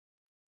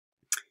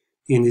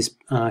 In this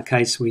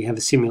case, we have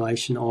a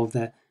simulation of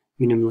that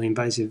minimally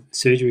invasive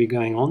surgery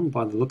going on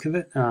by the look of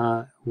it,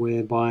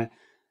 whereby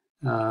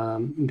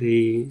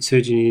the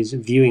surgeon is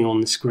viewing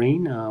on the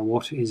screen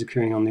what is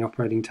occurring on the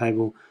operating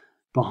table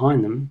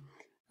behind them,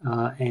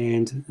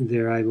 and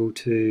they're able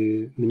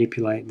to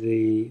manipulate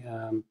the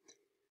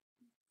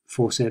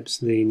forceps,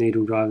 the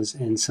needle drivers,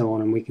 and so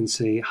on, and we can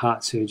see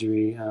heart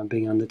surgery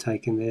being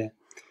undertaken there.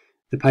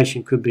 The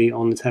patient could be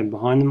on the table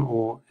behind them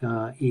or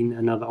in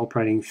another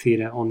operating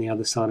theatre on the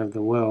other side of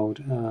the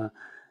world.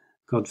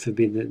 God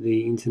forbid that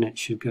the internet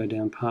should go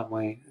down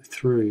partway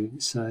through,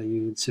 so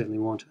you would certainly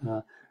want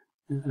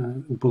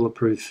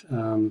bulletproof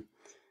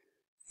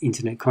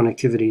internet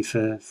connectivity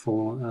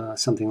for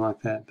something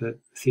like that, but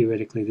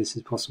theoretically this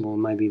is possible,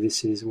 and maybe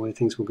this is where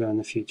things will go in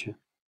the future.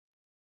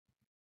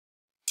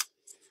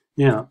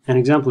 Now, an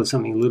example of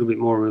something a little bit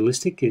more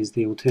realistic is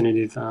the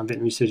alternative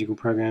veterinary surgical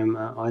program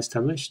I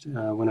established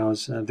when I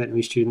was a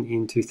veterinary student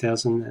in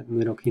 2000 at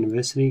Murdoch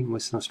University in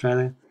Western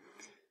Australia.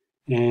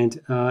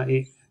 And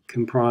it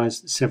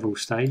comprised several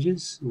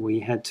stages. We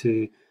had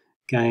to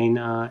gain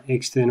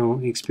external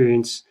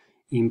experience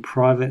in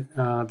private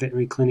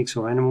veterinary clinics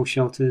or animal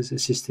shelters,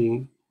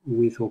 assisting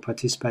with or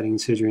participating in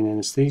surgery and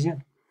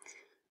anaesthesia.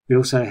 We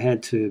also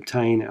had to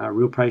obtain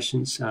real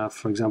patients,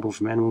 for example,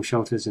 from animal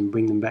shelters, and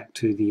bring them back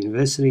to the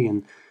university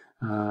and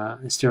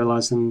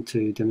sterilise them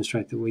to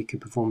demonstrate that we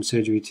could perform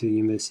surgery to the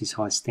university's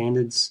high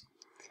standards.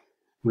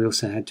 We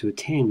also had to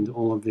attend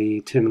all of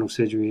the terminal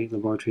surgery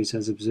laboratories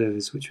as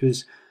observers, which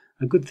was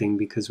a good thing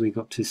because we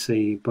got to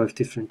see both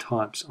different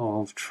types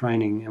of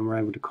training and were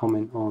able to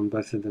comment on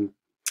both of them.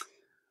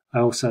 I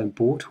also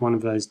bought one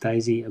of those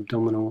DAISY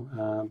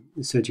abdominal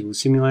surgical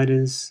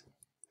simulators,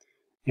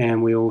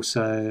 and we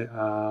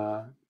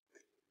also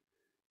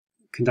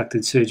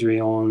conducted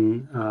surgery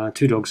on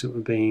 2 dogs that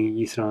were being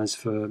euthanized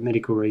for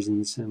medical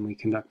reasons, and we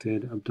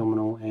conducted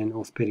abdominal and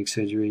orthopedic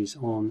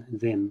surgeries on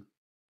them.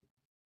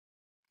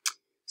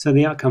 So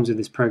the outcomes of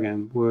this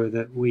program were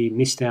that we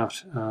missed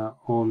out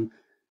on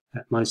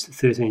at most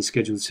 13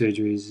 scheduled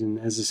surgeries, and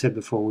as I said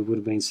before, we would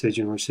have been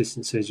surgeon or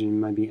assistant surgeon in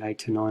maybe 8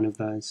 to 9 of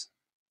those.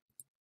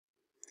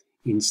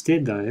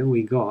 Instead, though,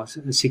 we got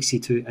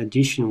 62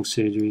 additional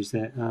surgeries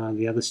that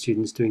the other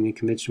students doing the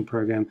conventional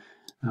program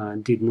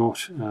did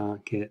not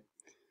get.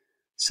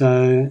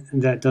 So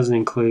that doesn't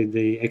include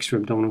the extra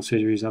abdominal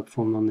surgeries I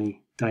performed on the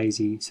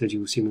DAISY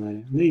surgical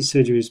simulator. These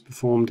surgeries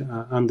performed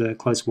under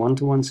close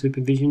one-to-one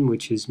supervision,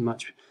 which is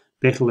much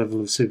better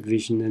level of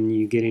supervision than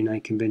you get in a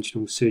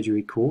conventional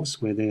surgery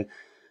course, where there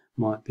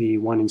might be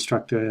one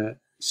instructor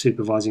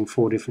supervising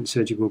 4 different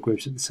surgical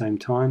groups at the same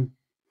time.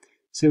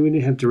 So we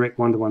do have direct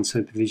one-to-one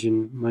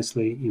supervision,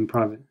 mostly in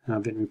private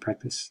veterinary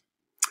practice.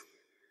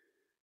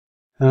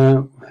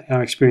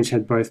 Our experience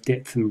had both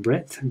depth and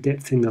breadth.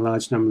 Depth in the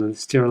large number of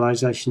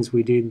sterilisations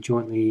we did,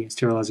 jointly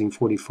sterilising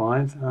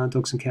 45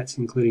 dogs and cats,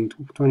 including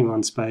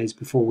 21 spays,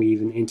 before we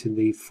even entered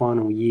the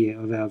final year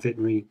of our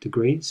veterinary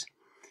degrees.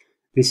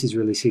 This is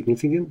really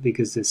significant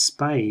because the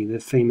spay, the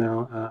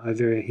female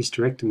ovarian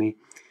hysterectomy,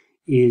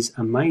 is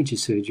a major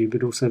surgery,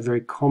 but also a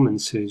very common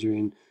surgery,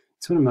 and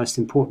it's one of the most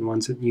important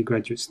ones that new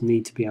graduates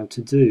need to be able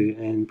to do,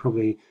 and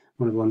probably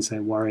one of the ones they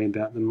worry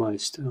about the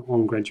most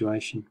on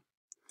graduation.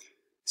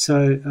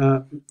 So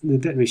the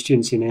veterinary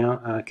students in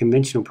our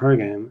conventional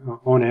program,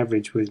 on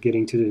average, were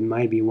getting to do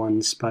maybe one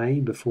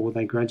spay before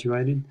they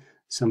graduated.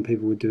 Some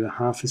people would do a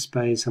half a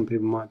spay, some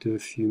people might do a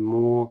few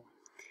more,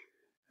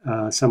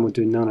 some would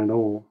do none at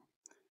all.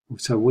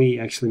 So we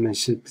actually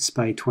managed to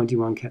spay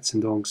 21 cats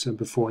and dogs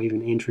before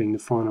even entering the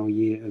final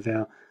year of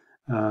our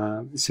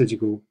our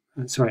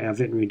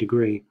veterinary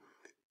degree.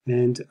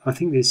 And I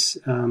think this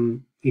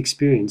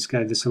experience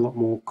gave us a lot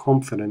more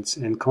confidence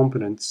and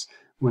competence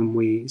when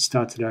we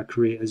started our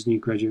career as new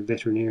graduate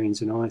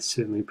veterinarians, and I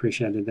certainly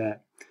appreciated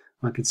that.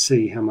 I could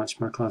see how much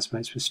my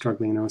classmates were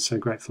struggling, and I was so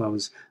grateful I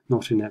was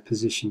not in that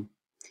position.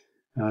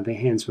 Their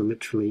hands were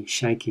literally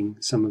shaking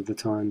some of the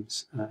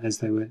times as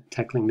they were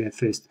tackling their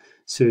first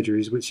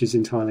surgeries, which is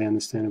entirely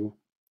understandable.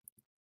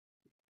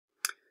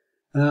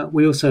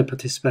 We also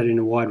participated in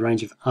a wide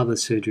range of other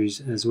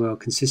surgeries as well,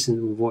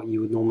 consistent with what you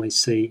would normally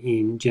see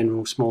in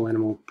general small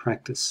animal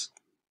practice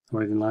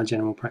or even large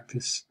animal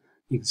practice.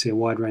 You can see a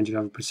wide range of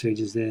other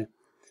procedures there.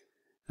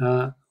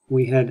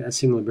 We had a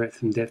similar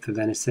breadth and depth of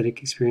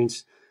anaesthetic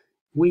experience.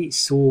 We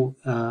saw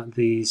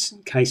these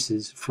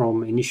cases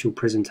from initial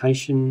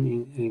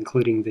presentation,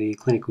 including the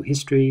clinical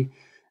history,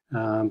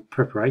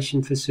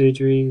 preparation for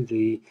surgery,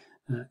 the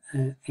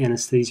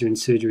anaesthesia in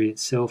surgery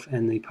itself,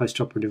 and the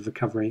post-operative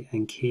recovery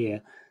and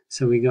care.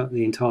 So we got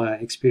the entire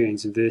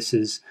experience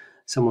versus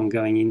someone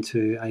going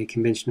into a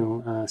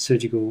conventional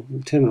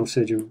terminal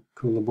surgical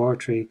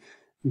laboratory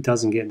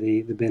doesn't get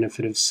the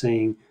benefit of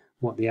seeing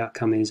what the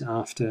outcome is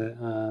after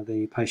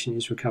the patient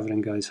is recovered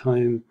and goes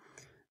home,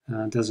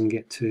 doesn't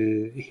get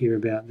to hear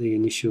about the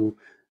initial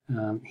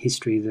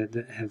history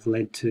that have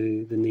led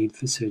to the need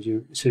for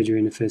surgery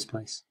in the first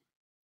place.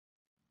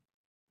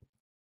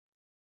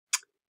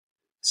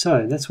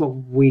 So that's what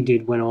we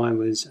did when I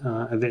was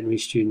a veterinary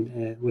student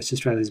at West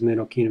Australia's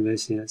Murdoch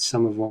University. That's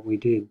some of what we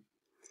did.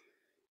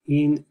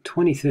 In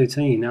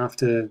 2013,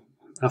 after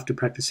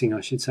practicing,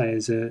 I should say,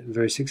 as a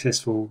very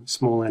successful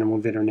small animal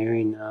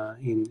veterinarian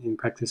in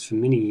practice for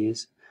many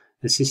years,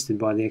 assisted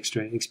by the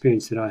extra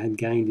experience that I had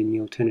gained in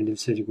the alternative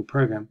surgical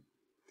program,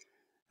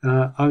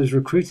 I was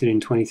recruited in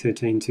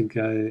 2013 to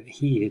go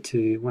here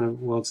to one of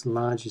the world's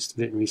largest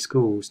veterinary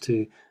schools,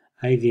 to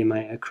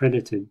AVMA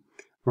accredited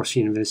Ross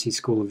University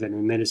School of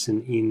Veterinary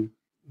Medicine in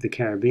the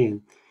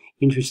Caribbean.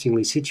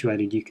 Interestingly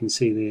situated, you can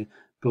see there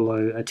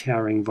below a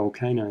towering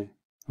volcano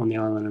on the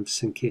island of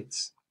St.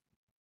 Kitts.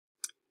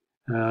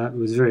 It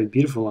was a very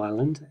beautiful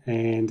island,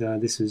 and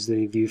this was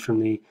the view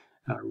from the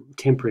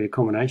temporary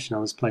accommodation I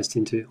was placed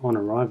into on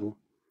arrival.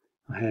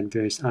 I had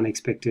various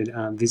unexpected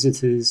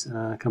visitors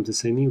come to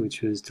see me,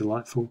 which was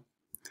delightful.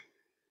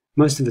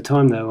 Most of the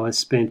time, though, I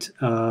spent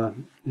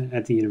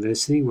at the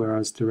university, where I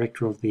was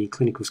director of the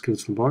Clinical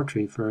Skills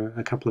Laboratory for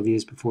a couple of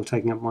years before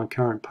taking up my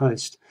current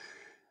post.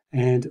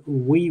 And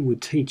we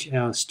would teach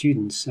our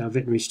students, our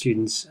veterinary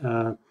students,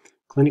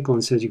 clinical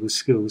and surgical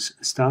skills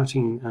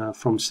starting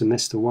from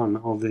semester 1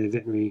 of their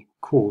veterinary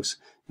course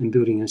and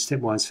building in a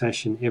stepwise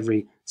fashion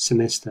every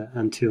semester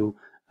until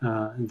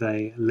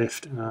they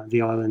left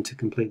the island to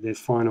complete their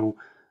final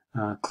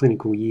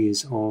clinical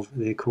years of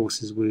their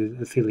courses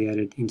with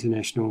affiliated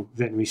international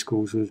veterinary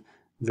schools with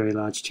very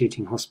large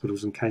teaching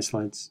hospitals and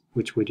caseloads,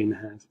 which we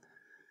didn't have.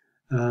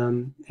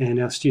 And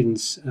our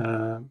students,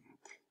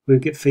 we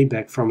would get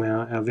feedback from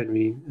our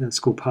veterinary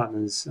school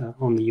partners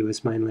on the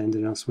US mainland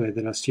and elsewhere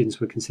that our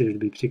students were considered to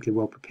be particularly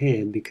well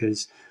prepared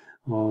because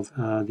of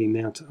the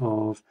amount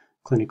of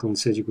clinical and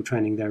surgical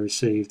training they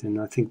received.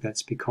 And I think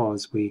that's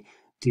because we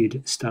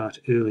did start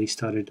early,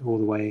 started all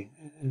the way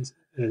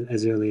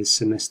as early as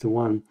semester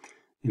 1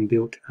 and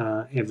built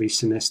every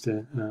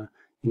semester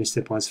in a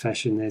stepwise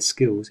fashion their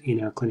skills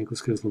in our clinical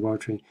skills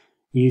laboratory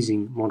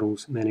using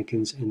models,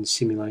 mannequins and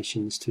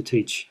simulations to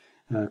teach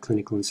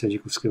clinical and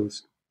surgical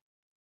skills.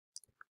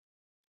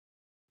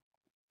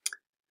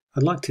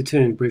 I'd like to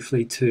turn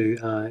briefly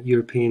to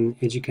European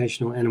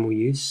educational animal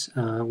use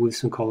with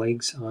some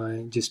colleagues.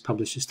 I just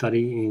published a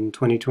study in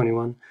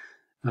 2021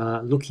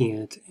 looking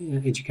at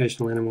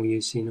educational animal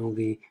use in all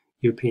the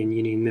European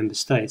Union member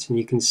states, and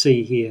you can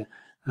see here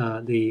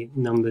the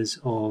numbers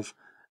of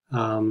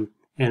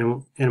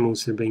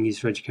animals that are being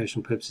used for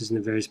educational purposes in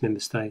the various member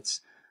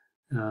states.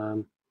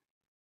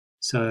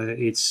 So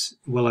it's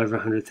well over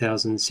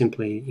 100,000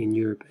 simply in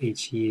Europe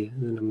each year,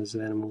 the numbers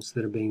of animals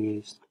that are being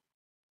used.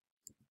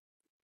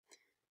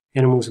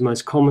 Animals are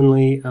most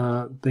commonly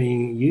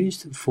being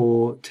used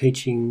for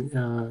teaching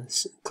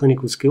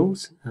clinical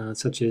skills,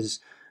 such as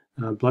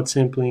blood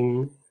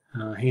sampling,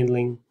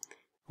 handling,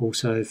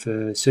 also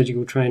for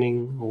surgical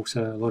training,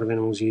 also a lot of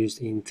animals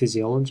used in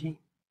physiology.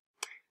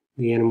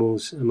 The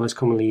animals most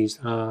commonly used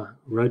are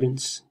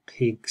rodents,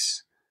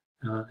 pigs,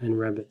 and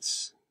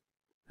rabbits,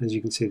 as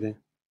you can see there.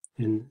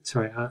 And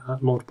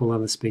multiple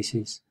other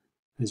species,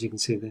 as you can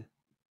see there.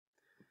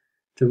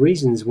 The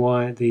reasons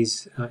why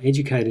these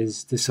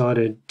educators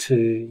decided to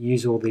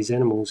use all these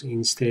animals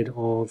instead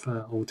of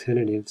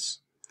alternatives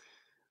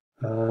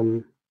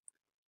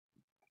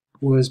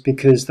was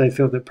because they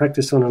felt that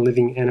practice on a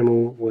living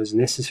animal was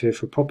necessary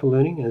for proper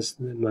learning as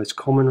the most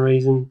common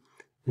reason,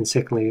 and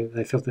secondly,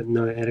 they felt that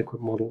no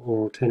adequate model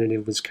or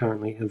alternative was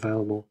currently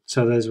available.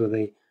 So those were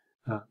the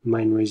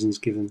main reasons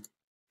given.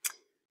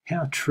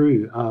 How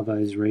true are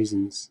those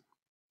reasons?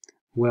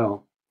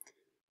 Well,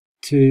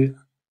 to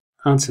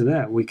answer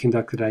that, we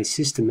conducted a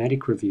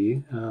systematic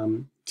review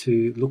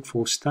to look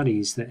for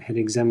studies that had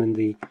examined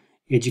the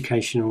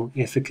educational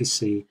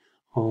efficacy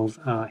of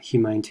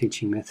humane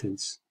teaching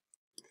methods.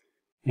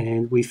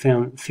 And we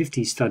found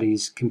 50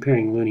 studies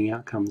comparing learning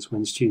outcomes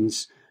when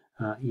students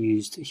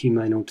used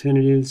humane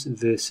alternatives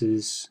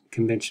versus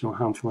conventional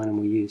harmful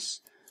animal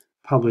use,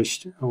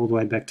 published all the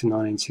way back to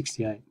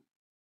 1968.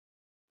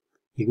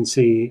 You can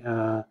see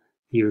the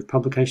year of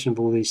publication of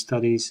all these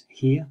studies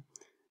here.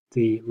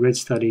 The red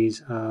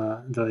studies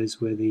are those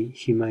where the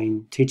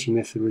humane teaching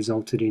method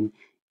resulted in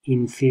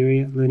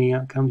inferior learning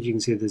outcomes. You can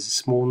see there's a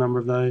small number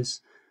of those.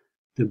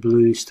 The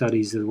blue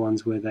studies are the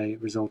ones where they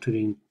resulted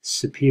in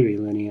superior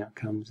learning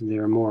outcomes, and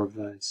there are more of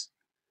those.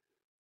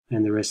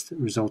 And the rest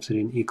resulted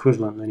in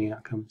equivalent learning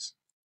outcomes.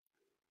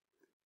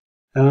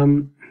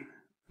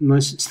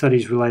 Most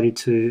studies related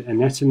to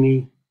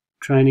anatomy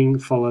training,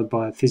 followed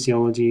by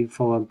physiology,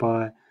 followed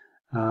by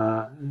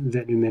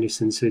veterinary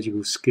medicine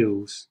surgical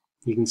skills.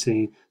 You can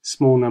see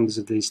small numbers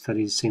of these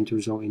studies seem to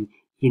result in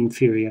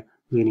inferior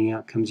learning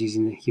outcomes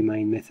using the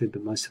humane method,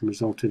 but most of them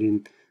resulted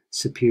in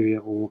superior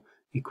or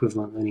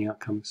equivalent learning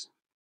outcomes.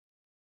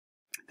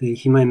 The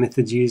humane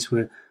methods used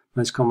were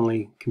most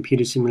commonly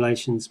computer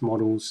simulations,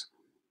 models,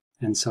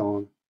 and so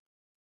on.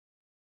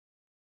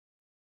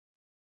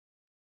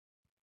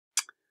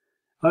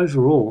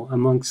 Overall,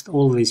 amongst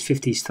all of these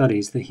 50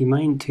 studies, the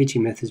humane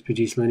teaching methods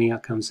produced learning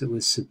outcomes that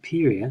were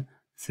superior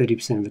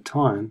 30% of the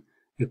time,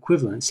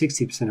 equivalent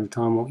 60% of the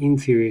time, or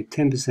inferior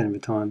 10% of the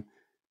time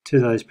to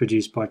those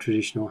produced by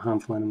traditional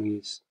harmful animal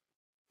use.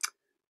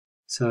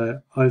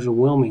 So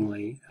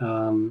overwhelmingly,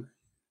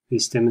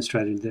 this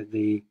demonstrated that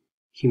the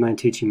humane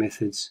teaching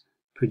methods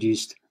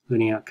produced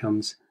learning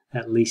outcomes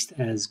at least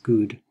as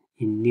good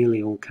in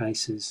nearly all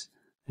cases,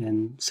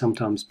 and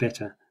sometimes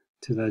better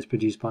to those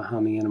produced by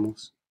harming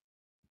animals.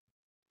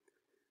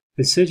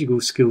 The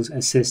surgical skills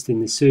assessed in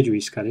the surgery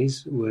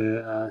studies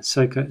were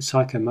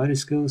psychomotor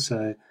skills,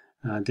 so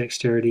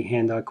dexterity,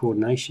 hand-eye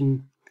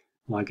coordination,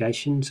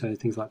 ligation, so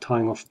things like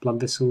tying off blood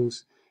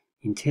vessels,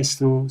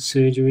 intestinal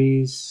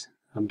surgeries,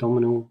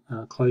 abdominal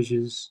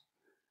closures,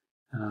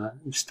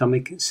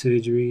 stomach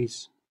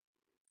surgeries,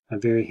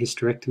 various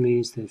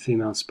hysterectomies, the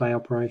female spay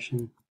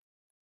operation.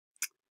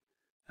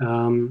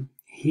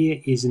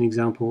 Here is an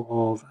example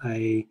of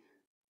a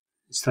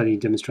study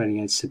demonstrating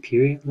a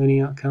superior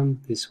learning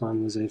outcome. This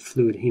one was a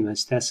fluid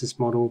hemostasis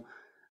model.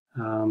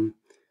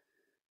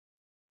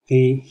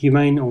 The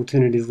humane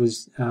alternative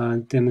was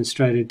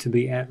demonstrated to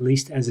be at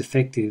least as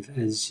effective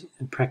as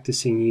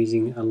practicing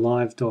using a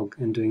live dog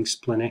and doing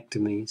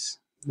splenectomies,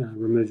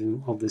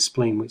 removing of the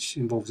spleen, which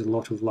involves a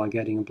lot of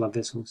ligating of blood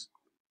vessels,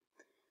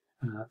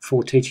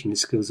 for teaching the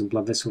skills of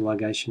blood vessel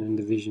ligation and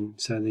division.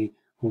 So the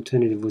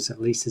alternative was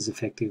at least as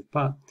effective,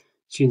 but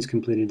students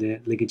completed their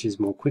ligatures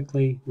more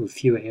quickly with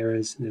fewer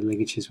errors, and their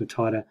ligatures were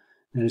tighter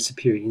and a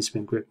superior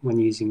instrument grip when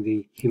using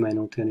the humane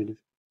alternative.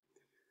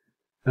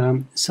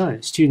 So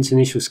students'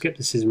 initial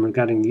skepticism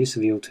regarding the use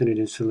of the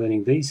alternatives for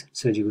learning these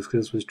surgical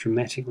skills was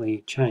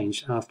dramatically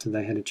changed after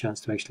they had a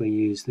chance to actually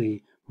use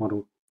the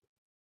model.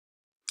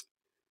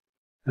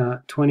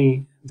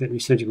 20 veterinary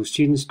surgical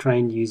students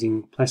trained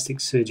using plastic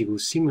surgical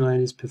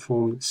simulators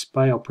performed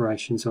spay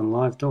operations on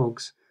live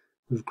dogs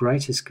with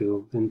greater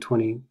skill than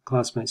 20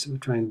 classmates that were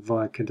trained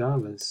via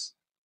cadavers.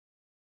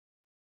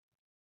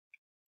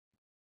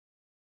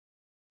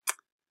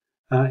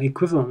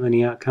 Equivalent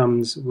learning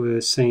outcomes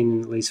were seen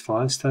in at least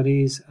 5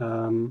 studies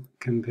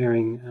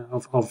comparing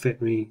of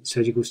veterinary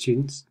surgical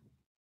students.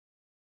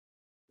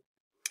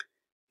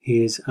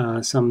 Here's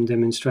some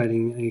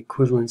demonstrating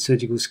equivalent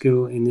surgical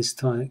skill, in this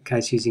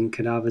case using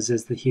cadavers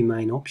as the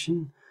humane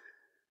option.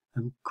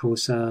 Of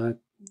course,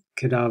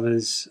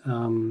 cadavers,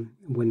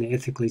 when they're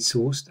ethically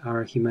sourced,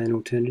 are a humane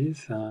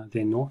alternative.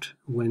 They're not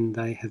when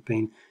they have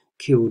been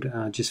killed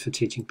just for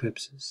teaching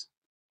purposes.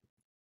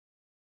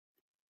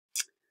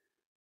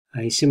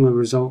 A similar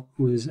result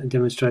was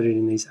demonstrated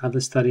in these other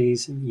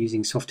studies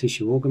using soft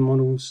tissue organ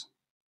models.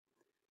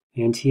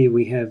 And here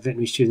we have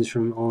veterinary students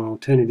from an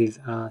alternative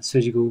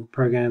surgical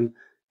program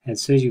had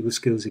surgical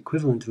skills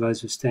equivalent to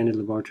those with standard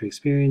laboratory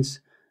experience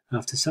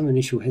after some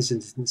initial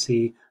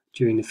hesitancy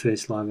during the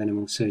first live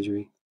animal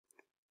surgery.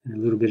 And a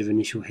little bit of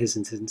initial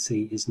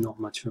hesitancy is not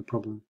much of a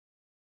problem.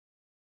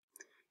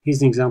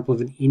 Here's an example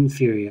of an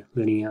inferior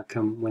learning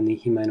outcome when the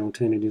humane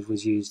alternative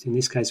was used. In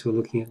this case, we're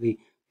looking at the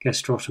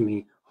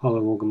gastrotomy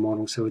hollow organ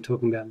model, so we're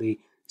talking about the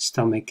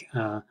stomach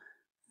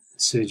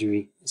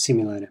surgery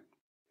simulator.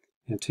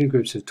 Now, two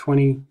groups of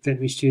 20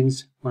 veterinary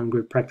students. One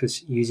group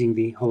practiced using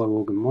the hollow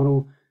organ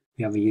model,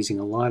 the other using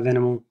a live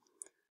animal.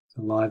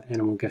 The live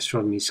animal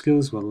gastrotomy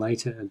skills were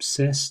later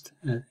assessed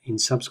in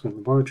subsequent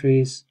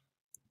laboratories.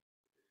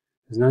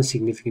 There's no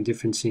significant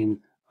difference in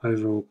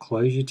overall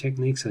closure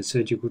technique, so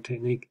surgical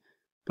technique,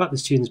 but the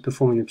students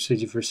performing the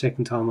procedure for a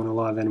second time on a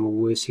live animal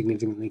were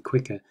significantly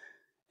quicker.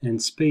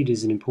 And speed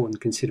is an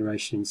important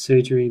consideration in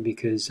surgery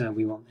because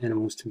we want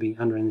animals to be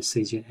under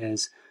anaesthesia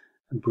as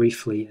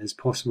briefly as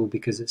possible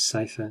because it's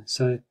safer.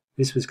 So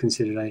this was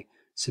considered a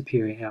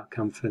superior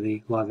outcome for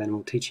the live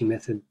animal teaching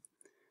method.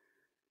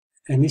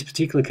 In this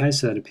particular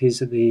case, though, it appears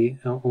that the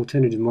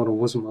alternative model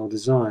wasn't well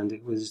designed.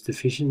 It was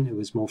deficient, it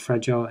was more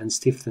fragile and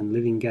stiff than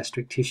living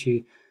gastric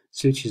tissue.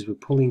 Sutures were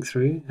pulling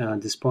through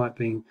despite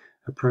being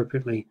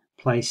appropriately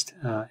placed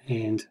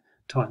and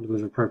tightened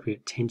with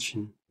appropriate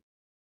tension.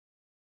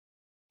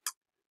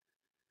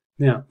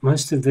 Now,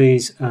 most of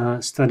these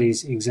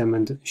studies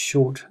examined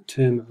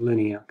short-term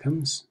learning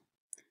outcomes,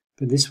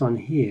 but this one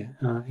here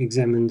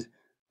examined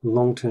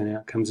long-term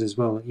outcomes as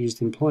well. It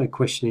used employer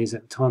questionnaires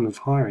at the time of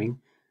hiring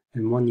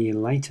and 1 year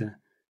later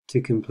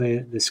to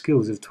compare the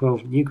skills of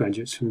 12 new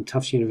graduates from the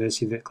Tufts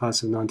University Vet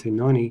class of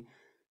 1990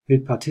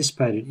 who'd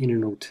participated in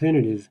an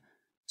alternative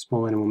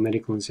small animal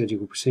medical and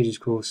surgical procedures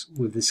course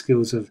with the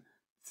skills of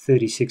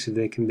 36 of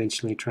their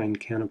conventionally trained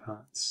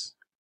counterparts.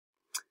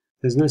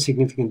 There's no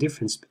significant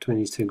difference between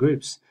these two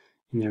groups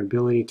in their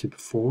ability to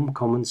perform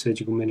common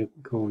surgical,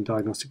 medical and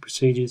diagnostic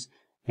procedures,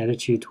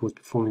 attitude towards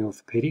performing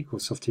orthopedic or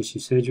soft tissue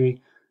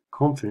surgery,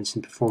 confidence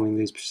in performing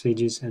these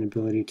procedures, and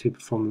ability to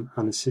perform them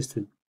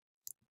unassisted.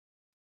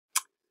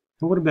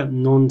 And what about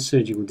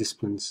non-surgical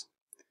disciplines?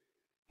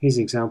 Here's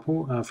an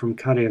example from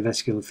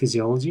cardiovascular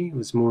physiology. It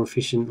was more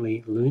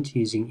efficiently learnt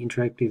using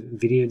interactive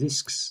video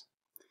discs.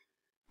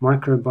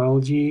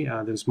 Microbiology,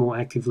 there was more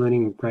active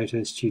learning with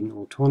greater student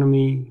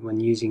autonomy when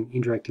using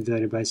interactive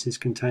databases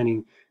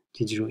containing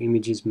digital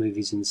images,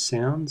 movies and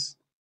sounds.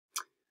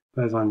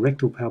 Bovine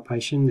rectal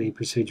palpation, the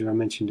procedure I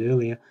mentioned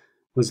earlier,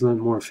 was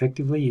learnt more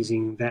effectively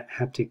using that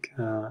haptic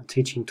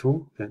teaching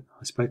tool that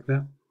I spoke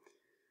about.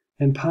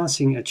 And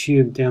passing a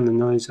tube down the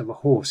nose of a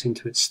horse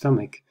into its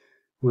stomach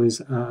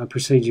was a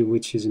procedure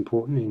which is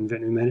important in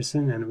veterinary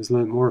medicine, and it was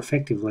learnt more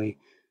effectively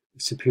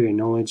with superior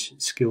knowledge,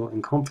 skill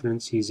and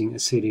confidence using a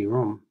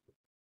CD-ROM.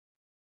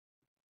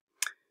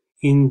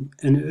 In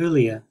an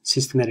earlier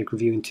systematic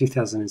review in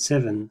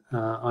 2007,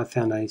 I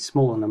found a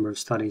smaller number of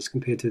studies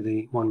compared to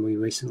the one we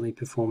recently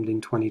performed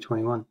in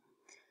 2021.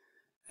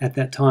 At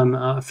that time,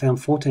 I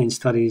found 14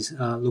 studies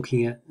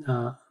looking at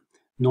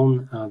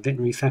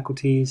non-veterinary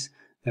faculties.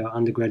 They were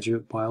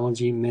undergraduate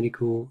biology,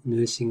 medical,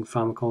 nursing,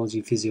 pharmacology,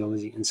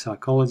 physiology and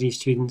psychology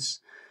students.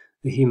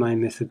 The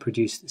Humane method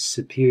produced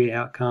superior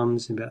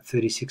outcomes in about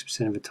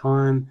 36% of the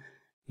time,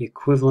 the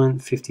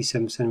equivalent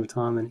 57% of the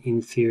time, and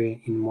inferior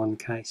in one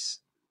case.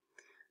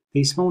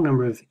 The small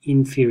number of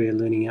inferior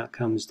learning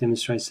outcomes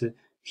demonstrates that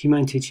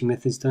humane teaching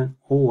methods don't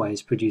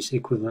always produce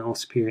equivalent or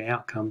superior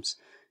outcomes,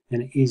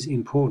 and it is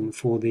important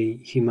for the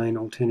humane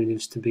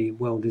alternatives to be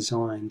well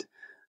designed.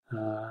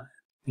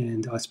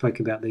 And I spoke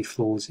about the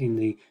flaws in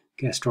the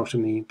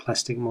gastrotomy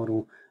plastic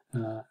model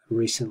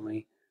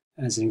recently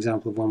as an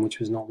example of one which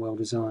was not well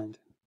designed.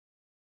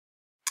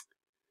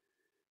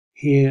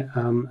 Here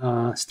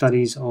are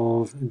studies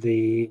of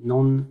the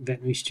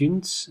non-veterinary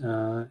students,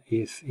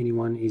 if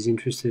anyone is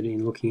interested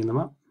in looking them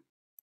up,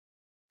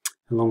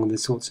 along with the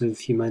sorts of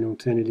humane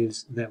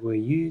alternatives that were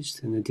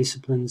used and the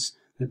disciplines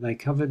that they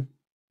covered.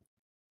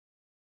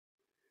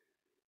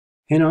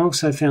 And I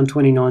also found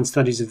 29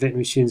 studies of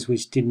veterinary students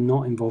which did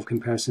not involve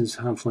comparisons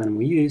of harmful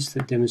animal use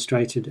that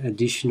demonstrated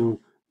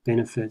additional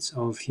benefits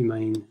of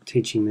humane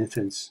teaching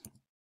methods.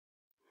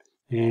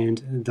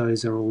 And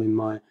those are all in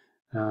my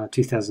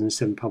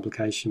 2007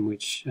 publication,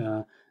 which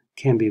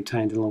can be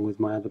obtained along with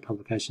my other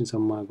publications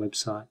on my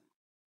website,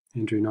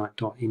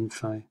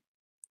 andrewknight.info.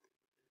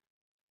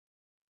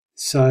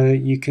 So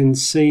you can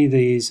see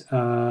these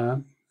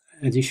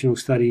additional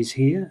studies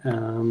here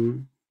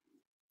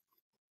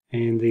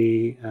and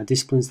the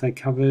disciplines they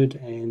covered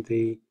and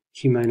the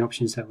humane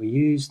options that were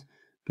used.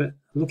 But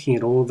looking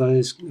at all of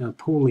those,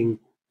 pooling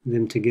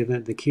them together,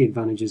 the key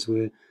advantages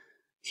were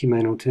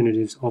humane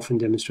alternatives often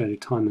demonstrated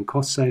time and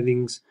cost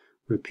savings,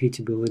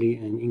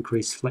 repeatability and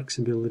increased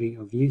flexibility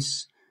of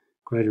use,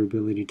 greater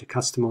ability to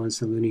customize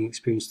the learning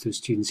experience to a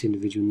student's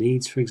individual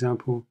needs, for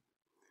example.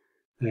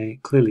 They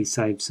clearly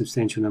saved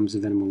substantial numbers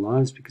of animal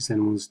lives because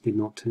animals did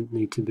not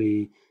need to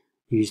be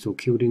used or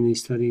killed in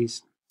these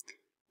studies.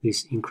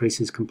 This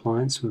increases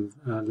compliance with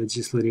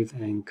legislative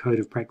and code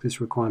of practice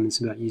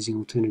requirements about using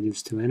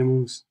alternatives to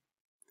animals.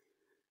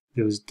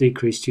 There was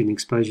decreased student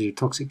exposure to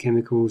toxic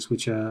chemicals,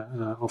 which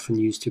are often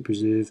used to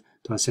preserve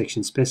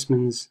dissection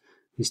specimens.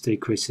 This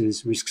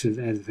decreases risks of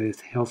adverse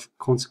health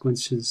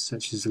consequences,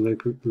 such as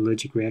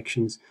allergic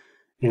reactions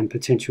and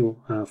potential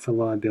for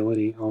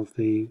liability of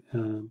the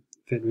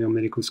veterinary or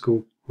medical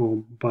school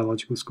or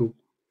biological school.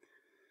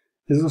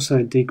 There's also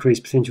a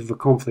decreased potential for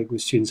conflict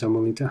with students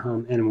unwilling to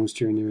harm animals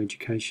during their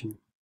education.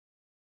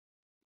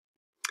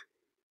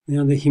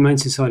 Now, the Humane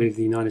Society of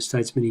the United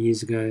States many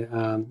years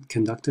ago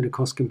conducted a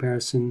cost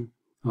comparison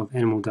of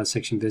animal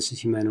dissection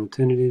versus humane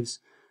alternatives.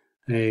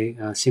 They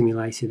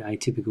simulated a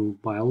typical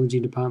biology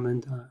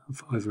department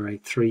over a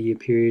 3-year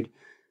period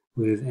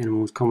with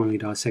animals commonly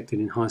dissected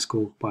in high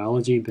school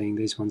biology, being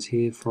these ones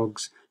here: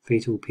 frogs,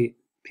 fetal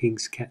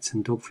pigs, cats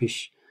and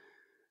dogfish.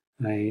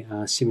 They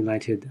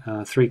simulated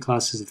 3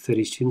 classes of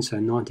 30 students, so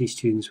 90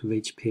 students with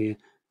each pair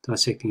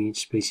dissecting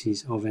each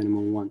species of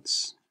animal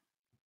once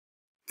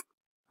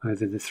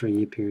over the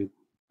 3-year period.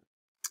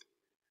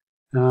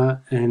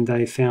 And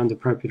they found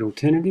appropriate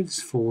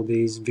alternatives for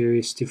these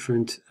various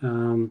different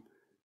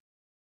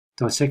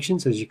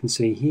dissections, as you can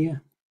see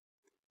here.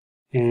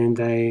 And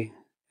they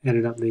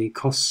added up the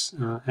costs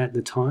at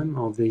the time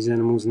of these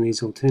animals and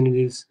these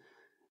alternatives,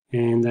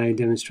 and they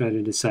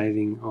demonstrated a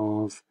saving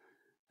of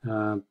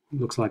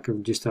looks like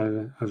just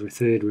over a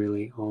third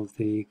really of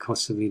the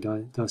costs of the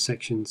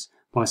dissections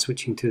by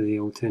switching to the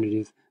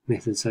alternative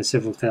method, so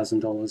several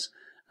 $1,000s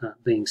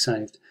being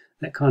saved.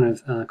 That kind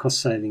of cost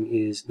saving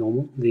is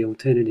normal. The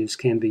alternatives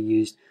can be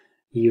used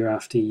year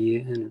after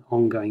year on an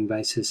ongoing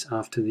basis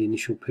after the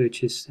initial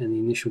purchase, and the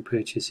initial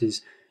purchase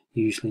is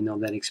usually not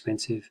that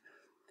expensive.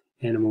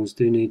 Animals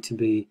do need to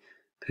be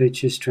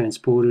purchased,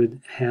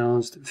 transported,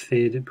 housed,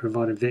 fed,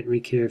 provided veterinary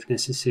care if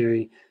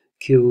necessary,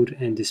 killed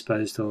and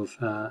disposed of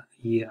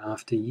year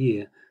after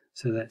year,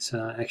 so that's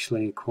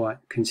actually quite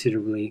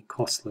considerably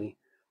costly.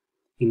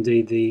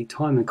 Indeed, the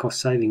time and cost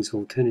savings of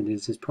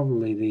alternatives is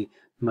probably the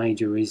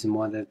major reason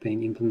why they've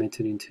been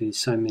implemented into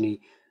so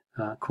many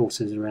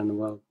courses around the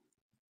world.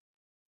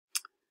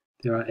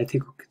 There are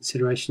ethical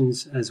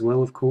considerations as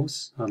well, of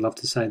course. I'd love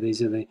to say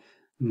these are the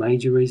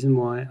major reason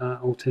why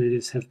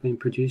alternatives have been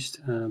produced,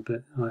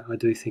 but I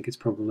do think it's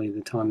probably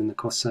the time and the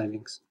cost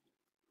savings.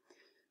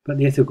 But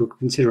the ethical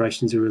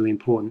considerations are really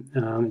important.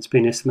 It's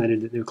been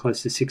estimated that there are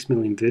close to 6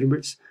 million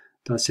vertebrates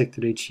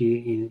dissected each year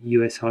in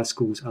US high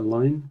schools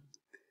alone.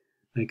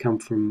 They come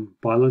from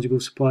biological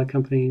supply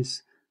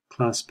companies,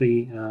 Class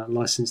B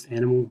licensed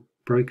animal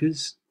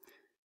brokers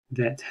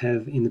that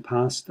have in the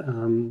past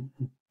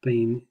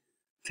been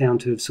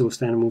found to have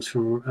sourced animals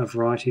from a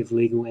variety of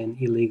legal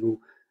and illegal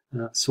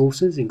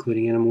sources,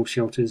 including animal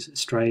shelters,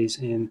 strays,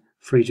 and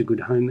free-to-good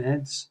home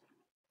ads.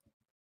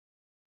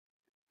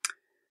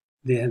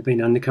 There have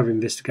been undercover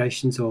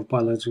investigations of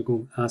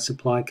biological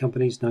supply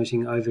companies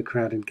noting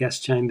overcrowded gas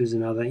chambers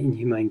and other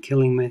inhumane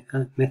killing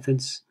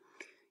methods,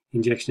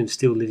 injection of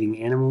still living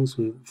animals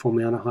with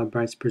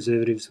formaldehyde-based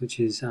preservatives, which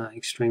is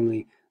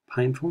extremely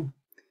painful,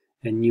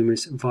 and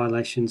numerous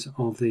violations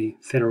of the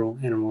Federal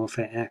Animal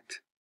Welfare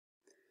Act.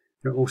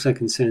 There are also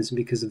concerns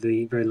because of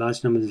the very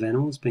large numbers of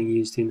animals being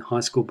used in high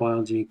school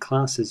biology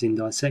classes in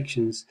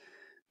dissections.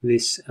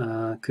 This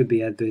could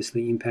be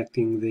adversely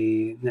impacting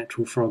the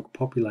natural frog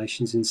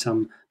populations in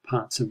some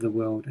parts of the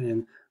world,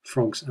 and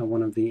frogs are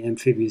one of the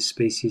amphibious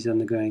species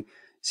undergoing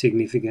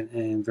significant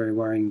and very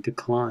worrying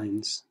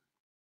declines.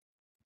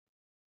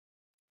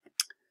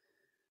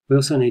 We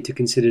also need to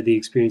consider the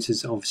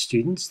experiences of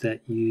students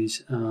that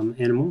use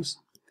animals.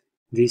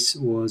 This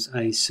was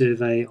a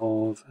survey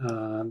of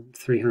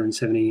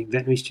 370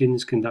 veterinary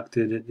students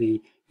conducted at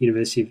the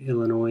University of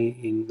Illinois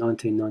in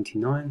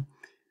 1999,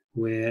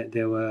 where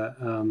there were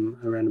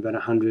around about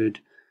 100,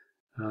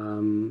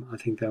 I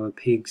think they were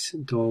pigs,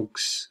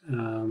 dogs,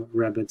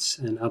 rabbits,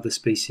 and other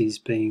species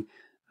being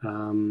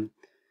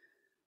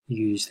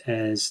used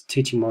as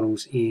teaching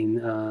models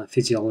in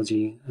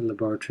physiology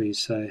laboratories,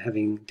 so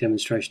having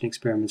demonstration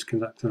experiments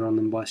conducted on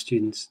them by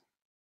students.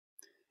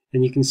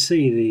 And you can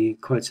see the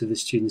quotes of the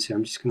students here.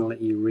 I'm just going to let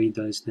you read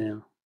those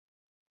now.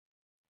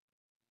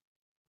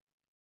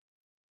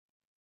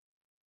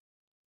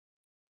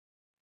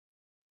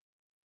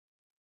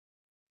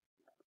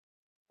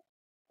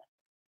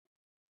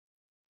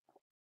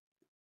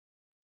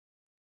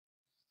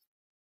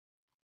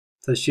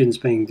 So students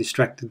being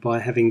distracted by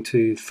having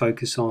to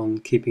focus on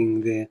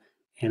keeping their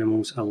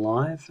animals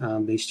alive.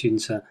 These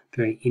students are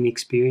very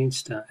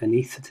inexperienced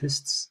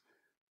anaesthetists.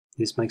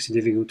 This makes it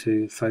difficult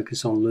to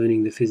focus on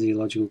learning the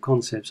physiological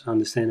concepts,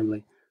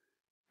 understandably.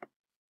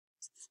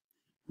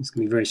 It's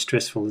going to be very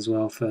stressful as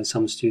well for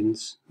some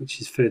students,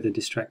 which is further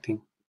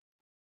distracting.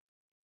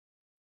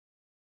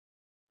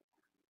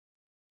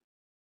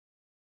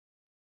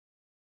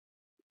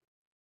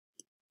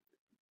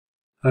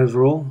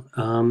 Overall,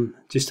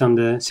 just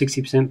under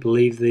 60%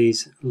 believe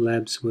these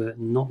labs were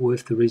not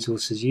worth the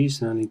resources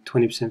used, and only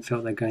 20%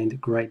 felt they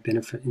gained great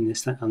benefit in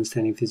their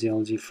understanding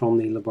physiology from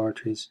the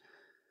laboratories.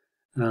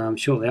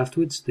 Shortly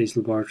afterwards, these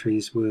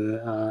laboratories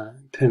were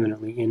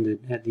permanently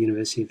ended at the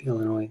University of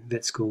Illinois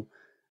Vet School,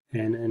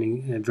 and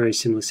a very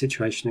similar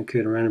situation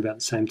occurred around about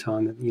the same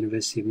time at the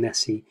University of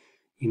Massey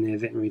in their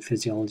veterinary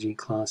physiology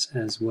class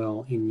as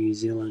well in New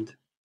Zealand.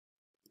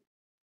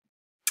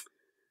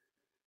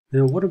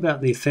 Now, what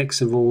about the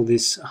effects of all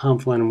this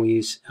harmful animal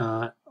use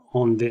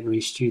on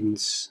veterinary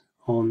students,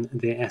 on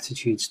their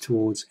attitudes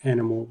towards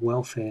animal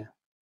welfare?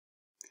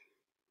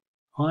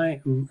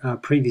 I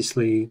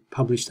previously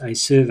published a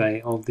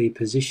survey of the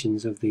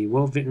positions of the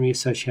World Veterinary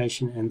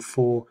Association and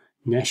 4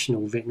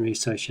 national veterinary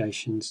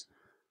associations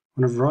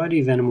on a variety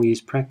of animal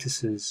use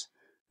practices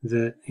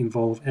that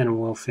involve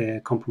animal welfare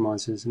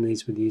compromises, and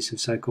these were the use of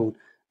so-called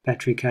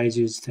battery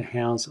cages to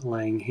house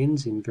laying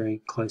hens in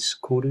very close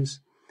quarters,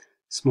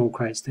 small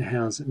crates to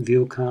house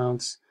veal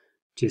calves,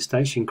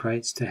 gestation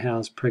crates to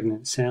house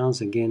pregnant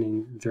sows, again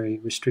in very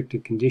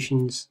restricted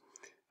conditions,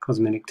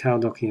 cosmetic tail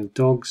docking of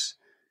dogs,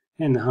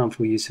 and the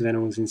harmful use of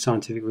animals in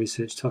scientific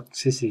research,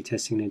 toxicity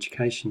testing and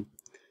education.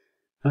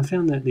 I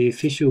found that the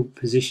official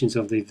positions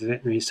of the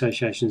veterinary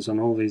associations on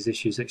all these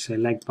issues actually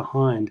lagged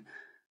behind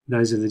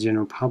those of the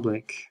general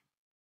public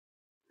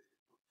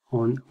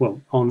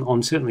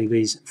on certainly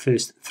these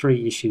first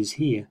 3 issues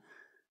here.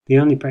 The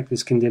only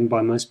practice condemned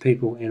by most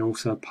people and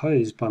also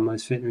opposed by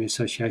most veterinary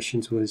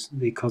associations was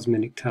the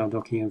cosmetic tail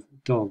docking of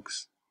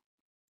dogs.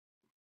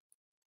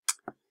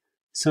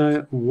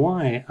 So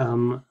why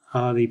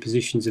are the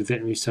positions of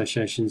veterinary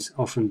associations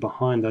often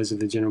behind those of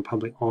the general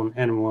public on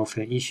animal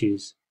welfare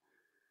issues?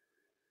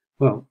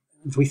 Well,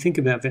 if we think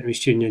about veterinary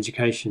student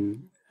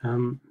education,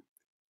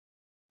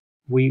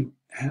 we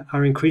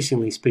are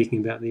increasingly speaking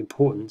about the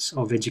importance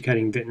of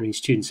educating veterinary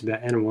students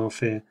about animal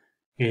welfare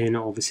and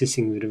of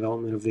assisting the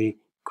development of the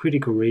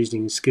critical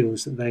reasoning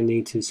skills that they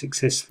need to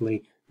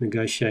successfully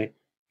negotiate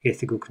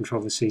ethical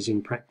controversies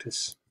in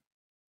practice.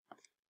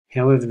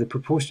 However, the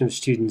proportion of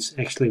students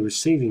actually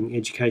receiving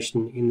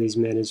education in these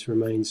matters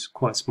remains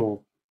quite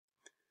small.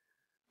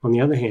 On the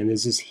other hand,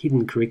 there's this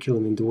hidden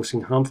curriculum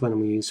endorsing harmful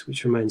animal use,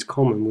 which remains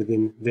common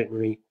within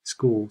veterinary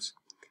schools.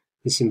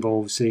 This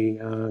involves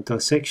the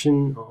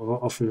dissection,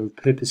 often of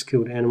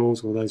purpose-killed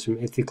animals or those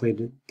from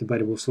ethically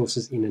debatable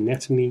sources in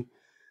anatomy,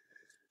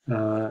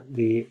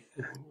 the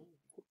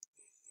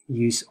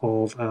use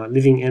of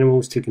living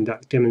animals to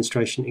conduct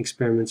demonstration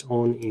experiments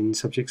on in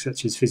subjects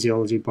such as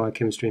physiology,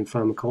 biochemistry, and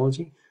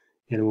pharmacology,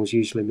 animals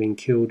usually being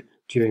killed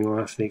during or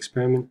after the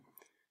experiment,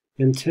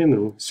 and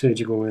terminal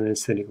surgical and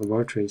anesthetic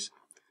laboratories.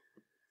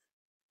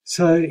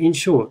 So, in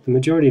short, the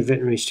majority of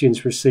veterinary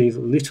students receive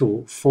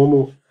little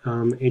formal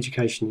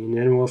education in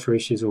animal welfare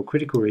issues or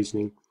critical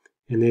reasoning,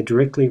 and they're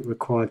directly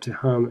required to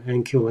harm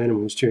and kill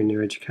animals during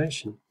their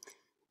education.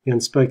 The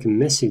unspoken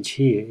message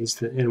here is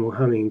that animal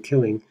harming and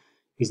killing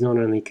is not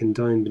only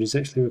condoned, but is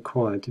actually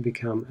required to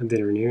become a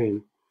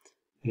veterinarian,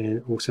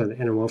 and also that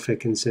animal welfare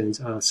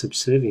concerns are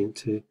subservient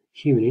to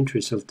human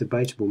interests of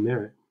debatable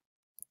merit.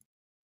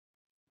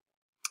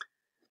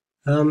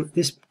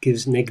 This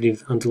gives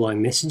negative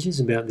underlying messages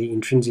about the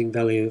intrinsic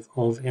value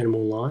of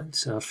animal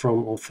lives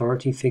from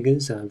authority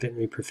figures,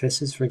 veterinary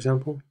professors, for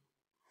example.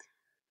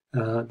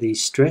 The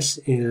stress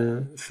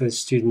for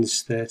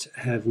students that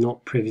have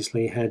not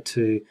previously had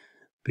to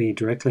be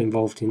directly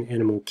involved in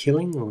animal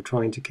killing or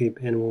trying to keep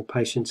animal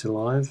patients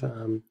alive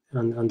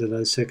under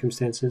those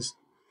circumstances,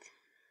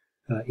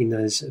 in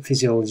those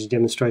physiology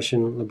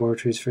demonstration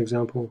laboratories, for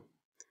example,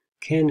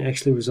 can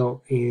actually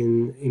result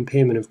in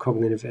impairment of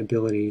cognitive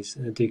abilities,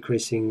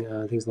 decreasing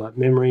things like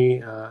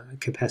memory,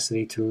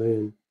 capacity to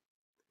learn.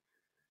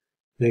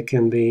 There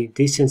can be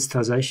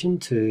desensitization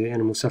to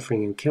animal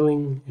suffering and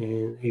killing,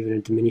 and even a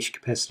diminished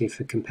capacity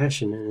for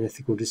compassion and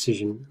ethical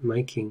decision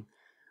making.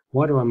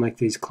 Why do I make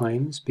these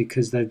claims?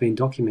 Because they've been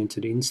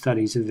documented in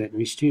studies of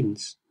veterinary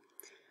students.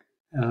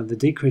 The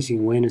decreasing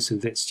awareness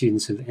of vet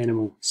students of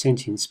animal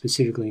sentience,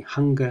 specifically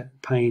hunger,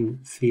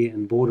 pain, fear,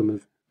 and boredom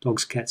of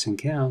dogs, cats, and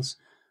cows,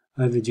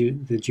 over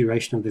the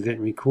duration of the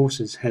veterinary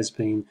courses has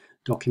been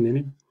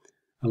documented,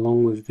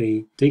 along with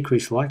the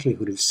decreased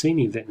likelihood of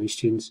senior veterinary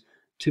students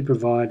to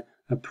provide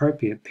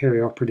appropriate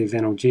perioperative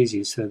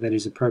analgesia, so that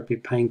is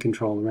appropriate pain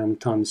control around the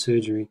time of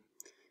surgery,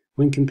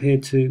 when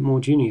compared to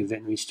more junior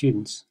veterinary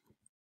students.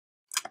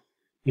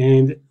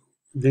 And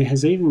there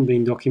has even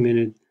been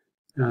documented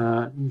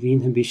the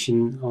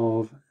inhibition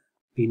of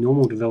the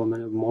normal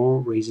development of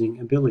moral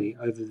reasoning ability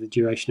over the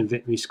duration of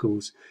veterinary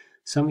schools,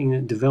 something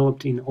that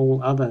developed in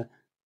all other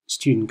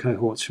student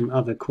cohorts from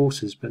other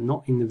courses, but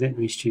not in the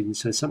veterinary students.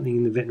 So something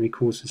in the veterinary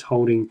course is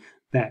holding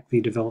back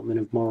the development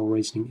of moral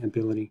reasoning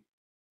ability.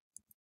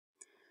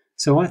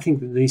 So I think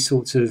that these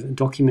sorts of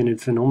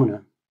documented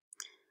phenomena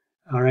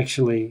are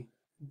actually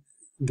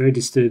very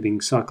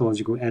disturbing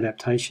psychological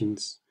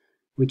adaptations,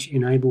 which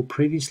enable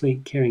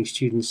previously caring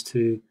students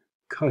to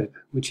cope,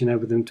 which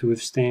enable them to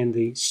withstand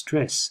the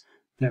stress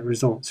that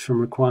results from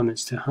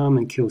requirements to harm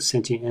and kill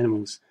sentient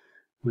animals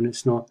when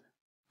it's not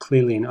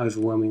clearly and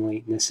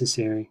overwhelmingly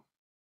necessary.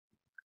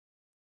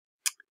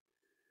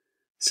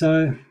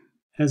 So,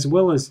 as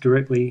well as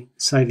directly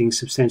saving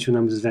substantial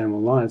numbers of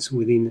animal lives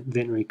within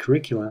veterinary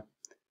curricula,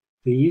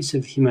 the use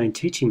of humane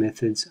teaching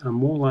methods are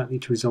more likely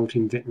to result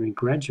in veterinary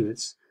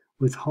graduates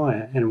with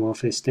higher animal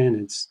welfare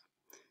standards.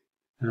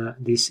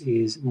 This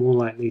is more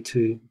likely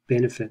to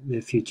benefit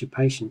their future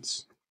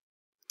patients.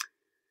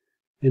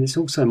 And it's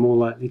also more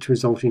likely to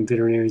result in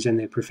veterinarians and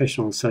their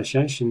professional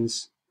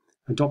associations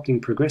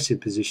adopting progressive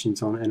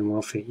positions on animal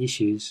welfare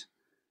issues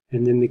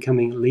and then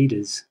becoming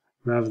leaders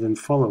rather than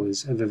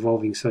followers of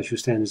evolving social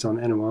standards on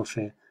animal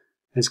welfare,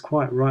 as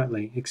quite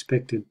rightly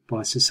expected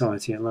by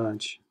society at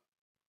large.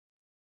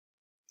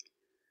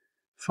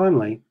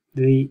 Finally,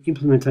 the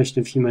implementation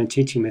of humane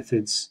teaching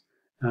methods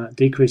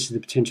decreases the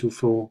potential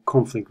for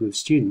conflict with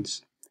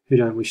students who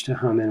don't wish to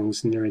harm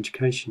animals in their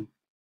education.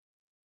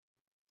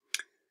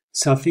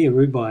 Sophia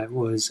Rubai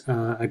was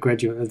a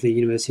graduate of the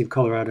University of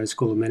Colorado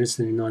School of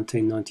Medicine in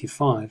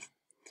 1995.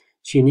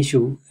 She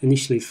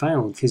initially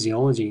failed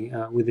physiology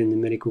within the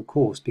medical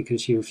course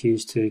because she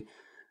refused to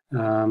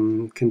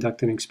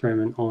conduct an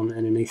experiment on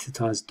an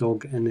anaesthetized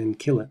dog and then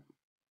kill it.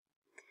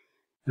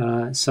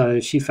 So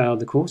she failed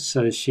the course,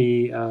 so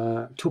she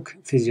took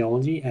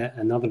physiology at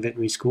another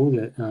veterinary school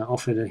that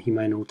offered a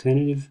humane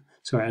alternative,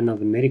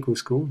 another medical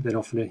school that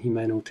offered a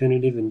humane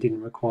alternative and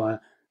didn't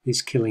require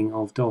this killing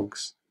of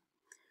dogs.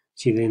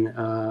 She then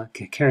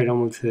carried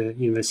on with her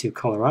University of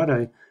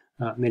Colorado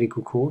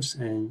medical course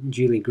and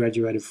duly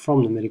graduated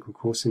from the medical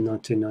course in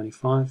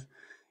 1995.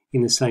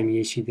 In the same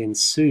year, she then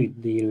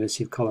sued the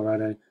University of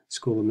Colorado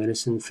School of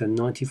Medicine for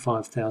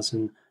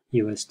 $95,000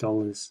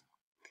 US.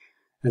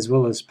 As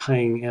well as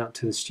paying out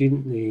to the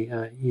student,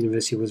 the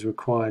university was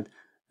required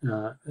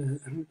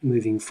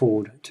moving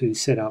forward to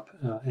set up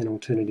an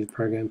alternative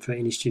program for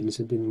any students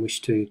that didn't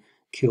wish to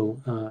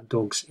kill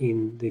dogs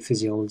in the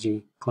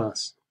physiology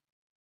class.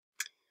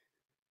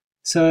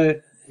 So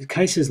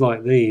cases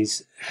like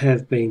these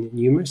have been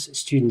numerous.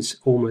 Students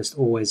almost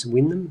always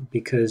win them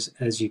because,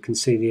 as you can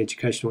see, the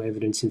educational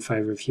evidence in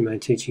favour of humane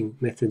teaching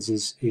methods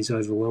is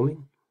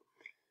overwhelming.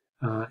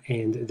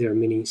 And there are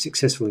many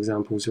successful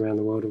examples around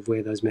the world of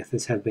where those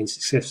methods have been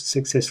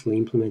successfully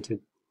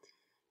implemented.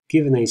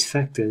 Given these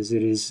factors,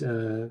 it is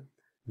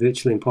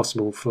virtually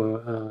impossible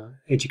for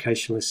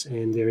educationalists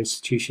and their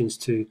institutions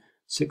to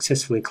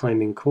successfully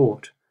claim in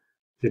court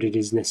that it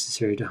is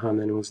necessary to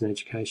harm animals in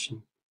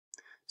education.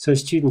 So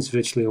students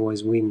virtually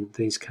always win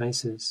these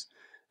cases.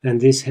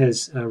 And this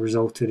has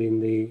resulted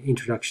in the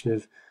introduction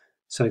of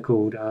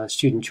so-called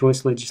student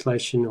choice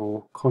legislation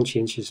or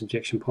conscientious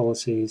objection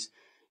policies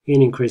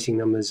in increasing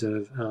numbers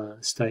of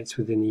states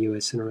within the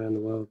US and around the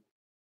world.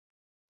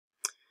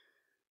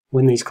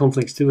 When these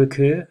conflicts do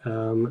occur,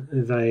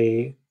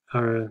 they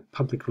are a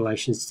public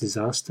relations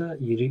disaster,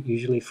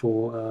 usually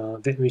for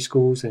veterinary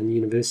schools and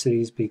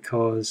universities,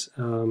 because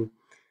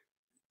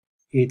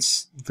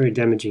it's very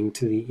damaging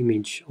to the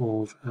image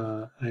of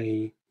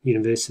a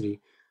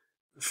university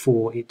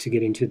for it to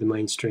get into the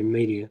mainstream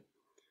media,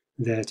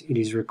 that it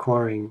is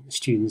requiring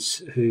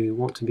students who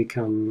want to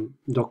become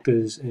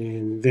doctors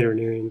and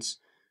veterinarians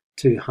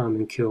to harm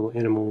and kill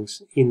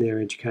animals in their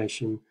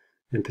education,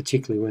 and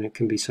particularly when it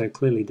can be so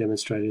clearly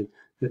demonstrated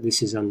that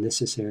this is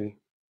unnecessary.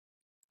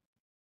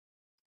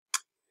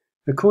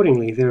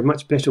 Accordingly, there are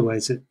much better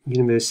ways that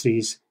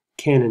universities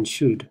can and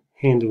should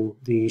handle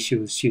the issue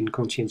of student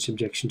conscientious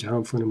objection to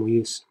harmful animal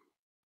use.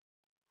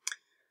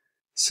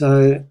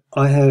 So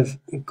I have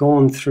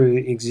gone through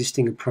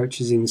existing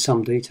approaches in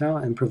some detail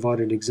and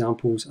provided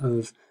examples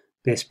of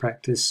best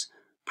practice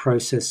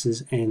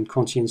processes and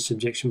conscientious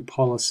objection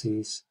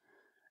policies.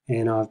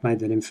 And I've made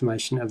that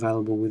information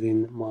available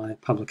within my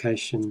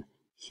publication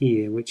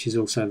here, which is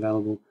also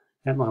available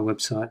at my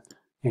website,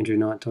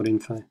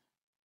 andrewknight.info.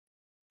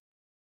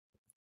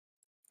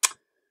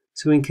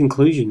 So in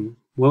conclusion,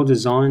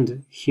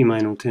 well-designed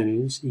humane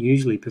alternatives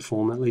usually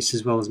perform at least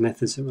as well as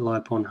methods that rely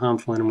upon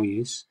harmful animal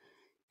use,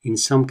 in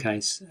some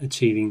cases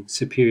achieving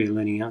superior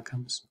learning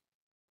outcomes.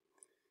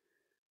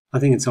 I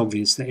think it's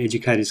obvious that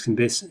educators can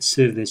best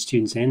serve their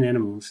students and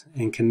animals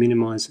and can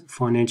minimise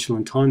financial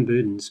and time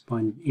burdens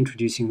by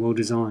introducing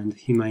well-designed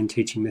humane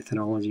teaching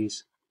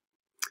methodologies.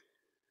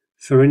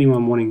 For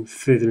anyone wanting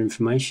further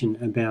information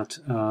about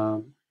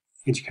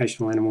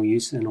educational animal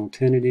use and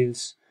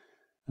alternatives,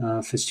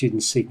 for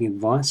students seeking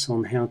advice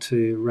on how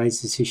to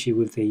raise this issue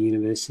with their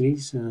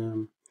universities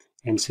and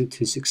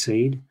to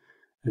succeed,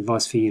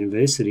 advice for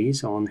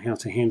universities on how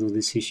to handle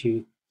this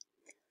issue,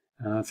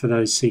 for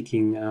those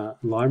seeking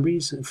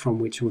libraries from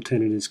which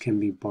alternatives can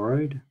be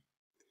borrowed,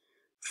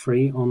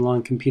 free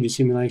online computer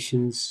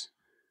simulations,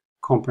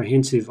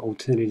 comprehensive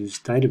alternatives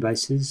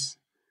databases,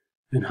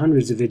 and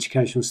hundreds of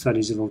educational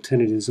studies of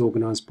alternatives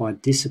organised by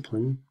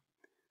discipline.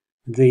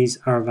 These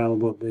are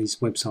available at these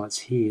websites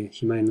here,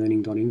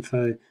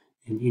 humanelearning.info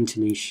and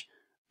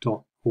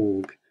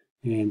interniche.org,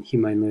 and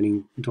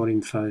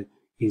humanelearning.info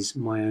is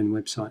my own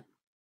website.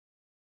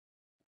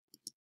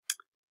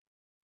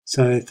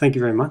 So thank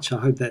you very much. I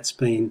hope that's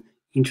been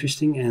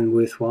interesting and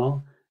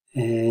worthwhile,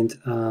 and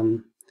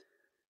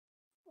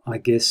I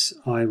guess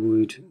I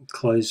would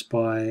close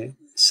by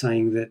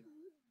saying that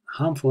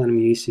harmful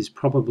animal use is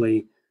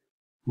probably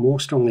more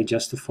strongly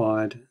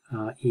justified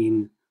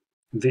in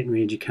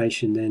veterinary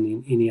education than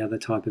in any other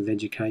type of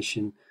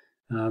education.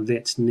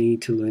 Vets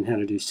need to learn how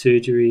to do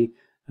surgery.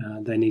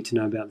 They need to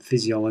know about the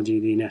physiology,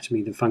 the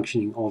anatomy, the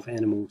functioning of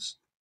animals.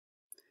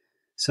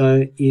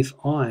 So if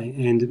I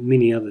and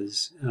many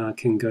others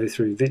can go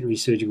through veterinary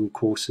surgical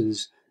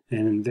courses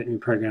and veterinary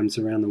programs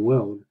around the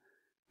world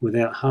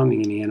without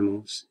harming any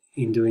animals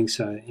in doing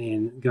so,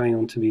 and going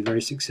on to be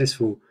very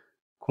successful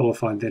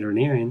qualified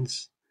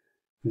veterinarians,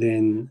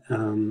 then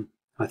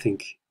I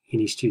think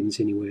any students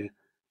anywhere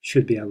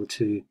should be able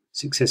to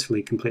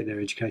successfully complete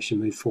their education,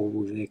 move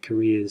forward with their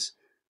careers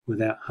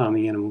without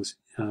harming animals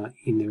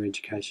in their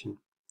education.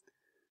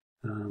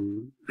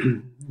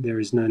 There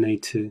is no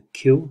need to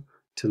kill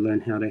to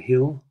learn how to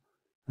heal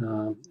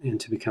and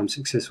to become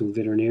successful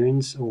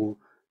veterinarians or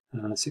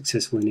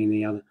successful in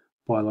any other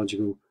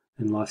biological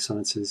and life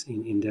sciences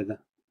endeavour,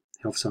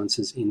 health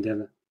sciences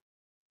endeavour.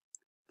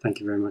 Thank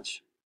you very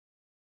much.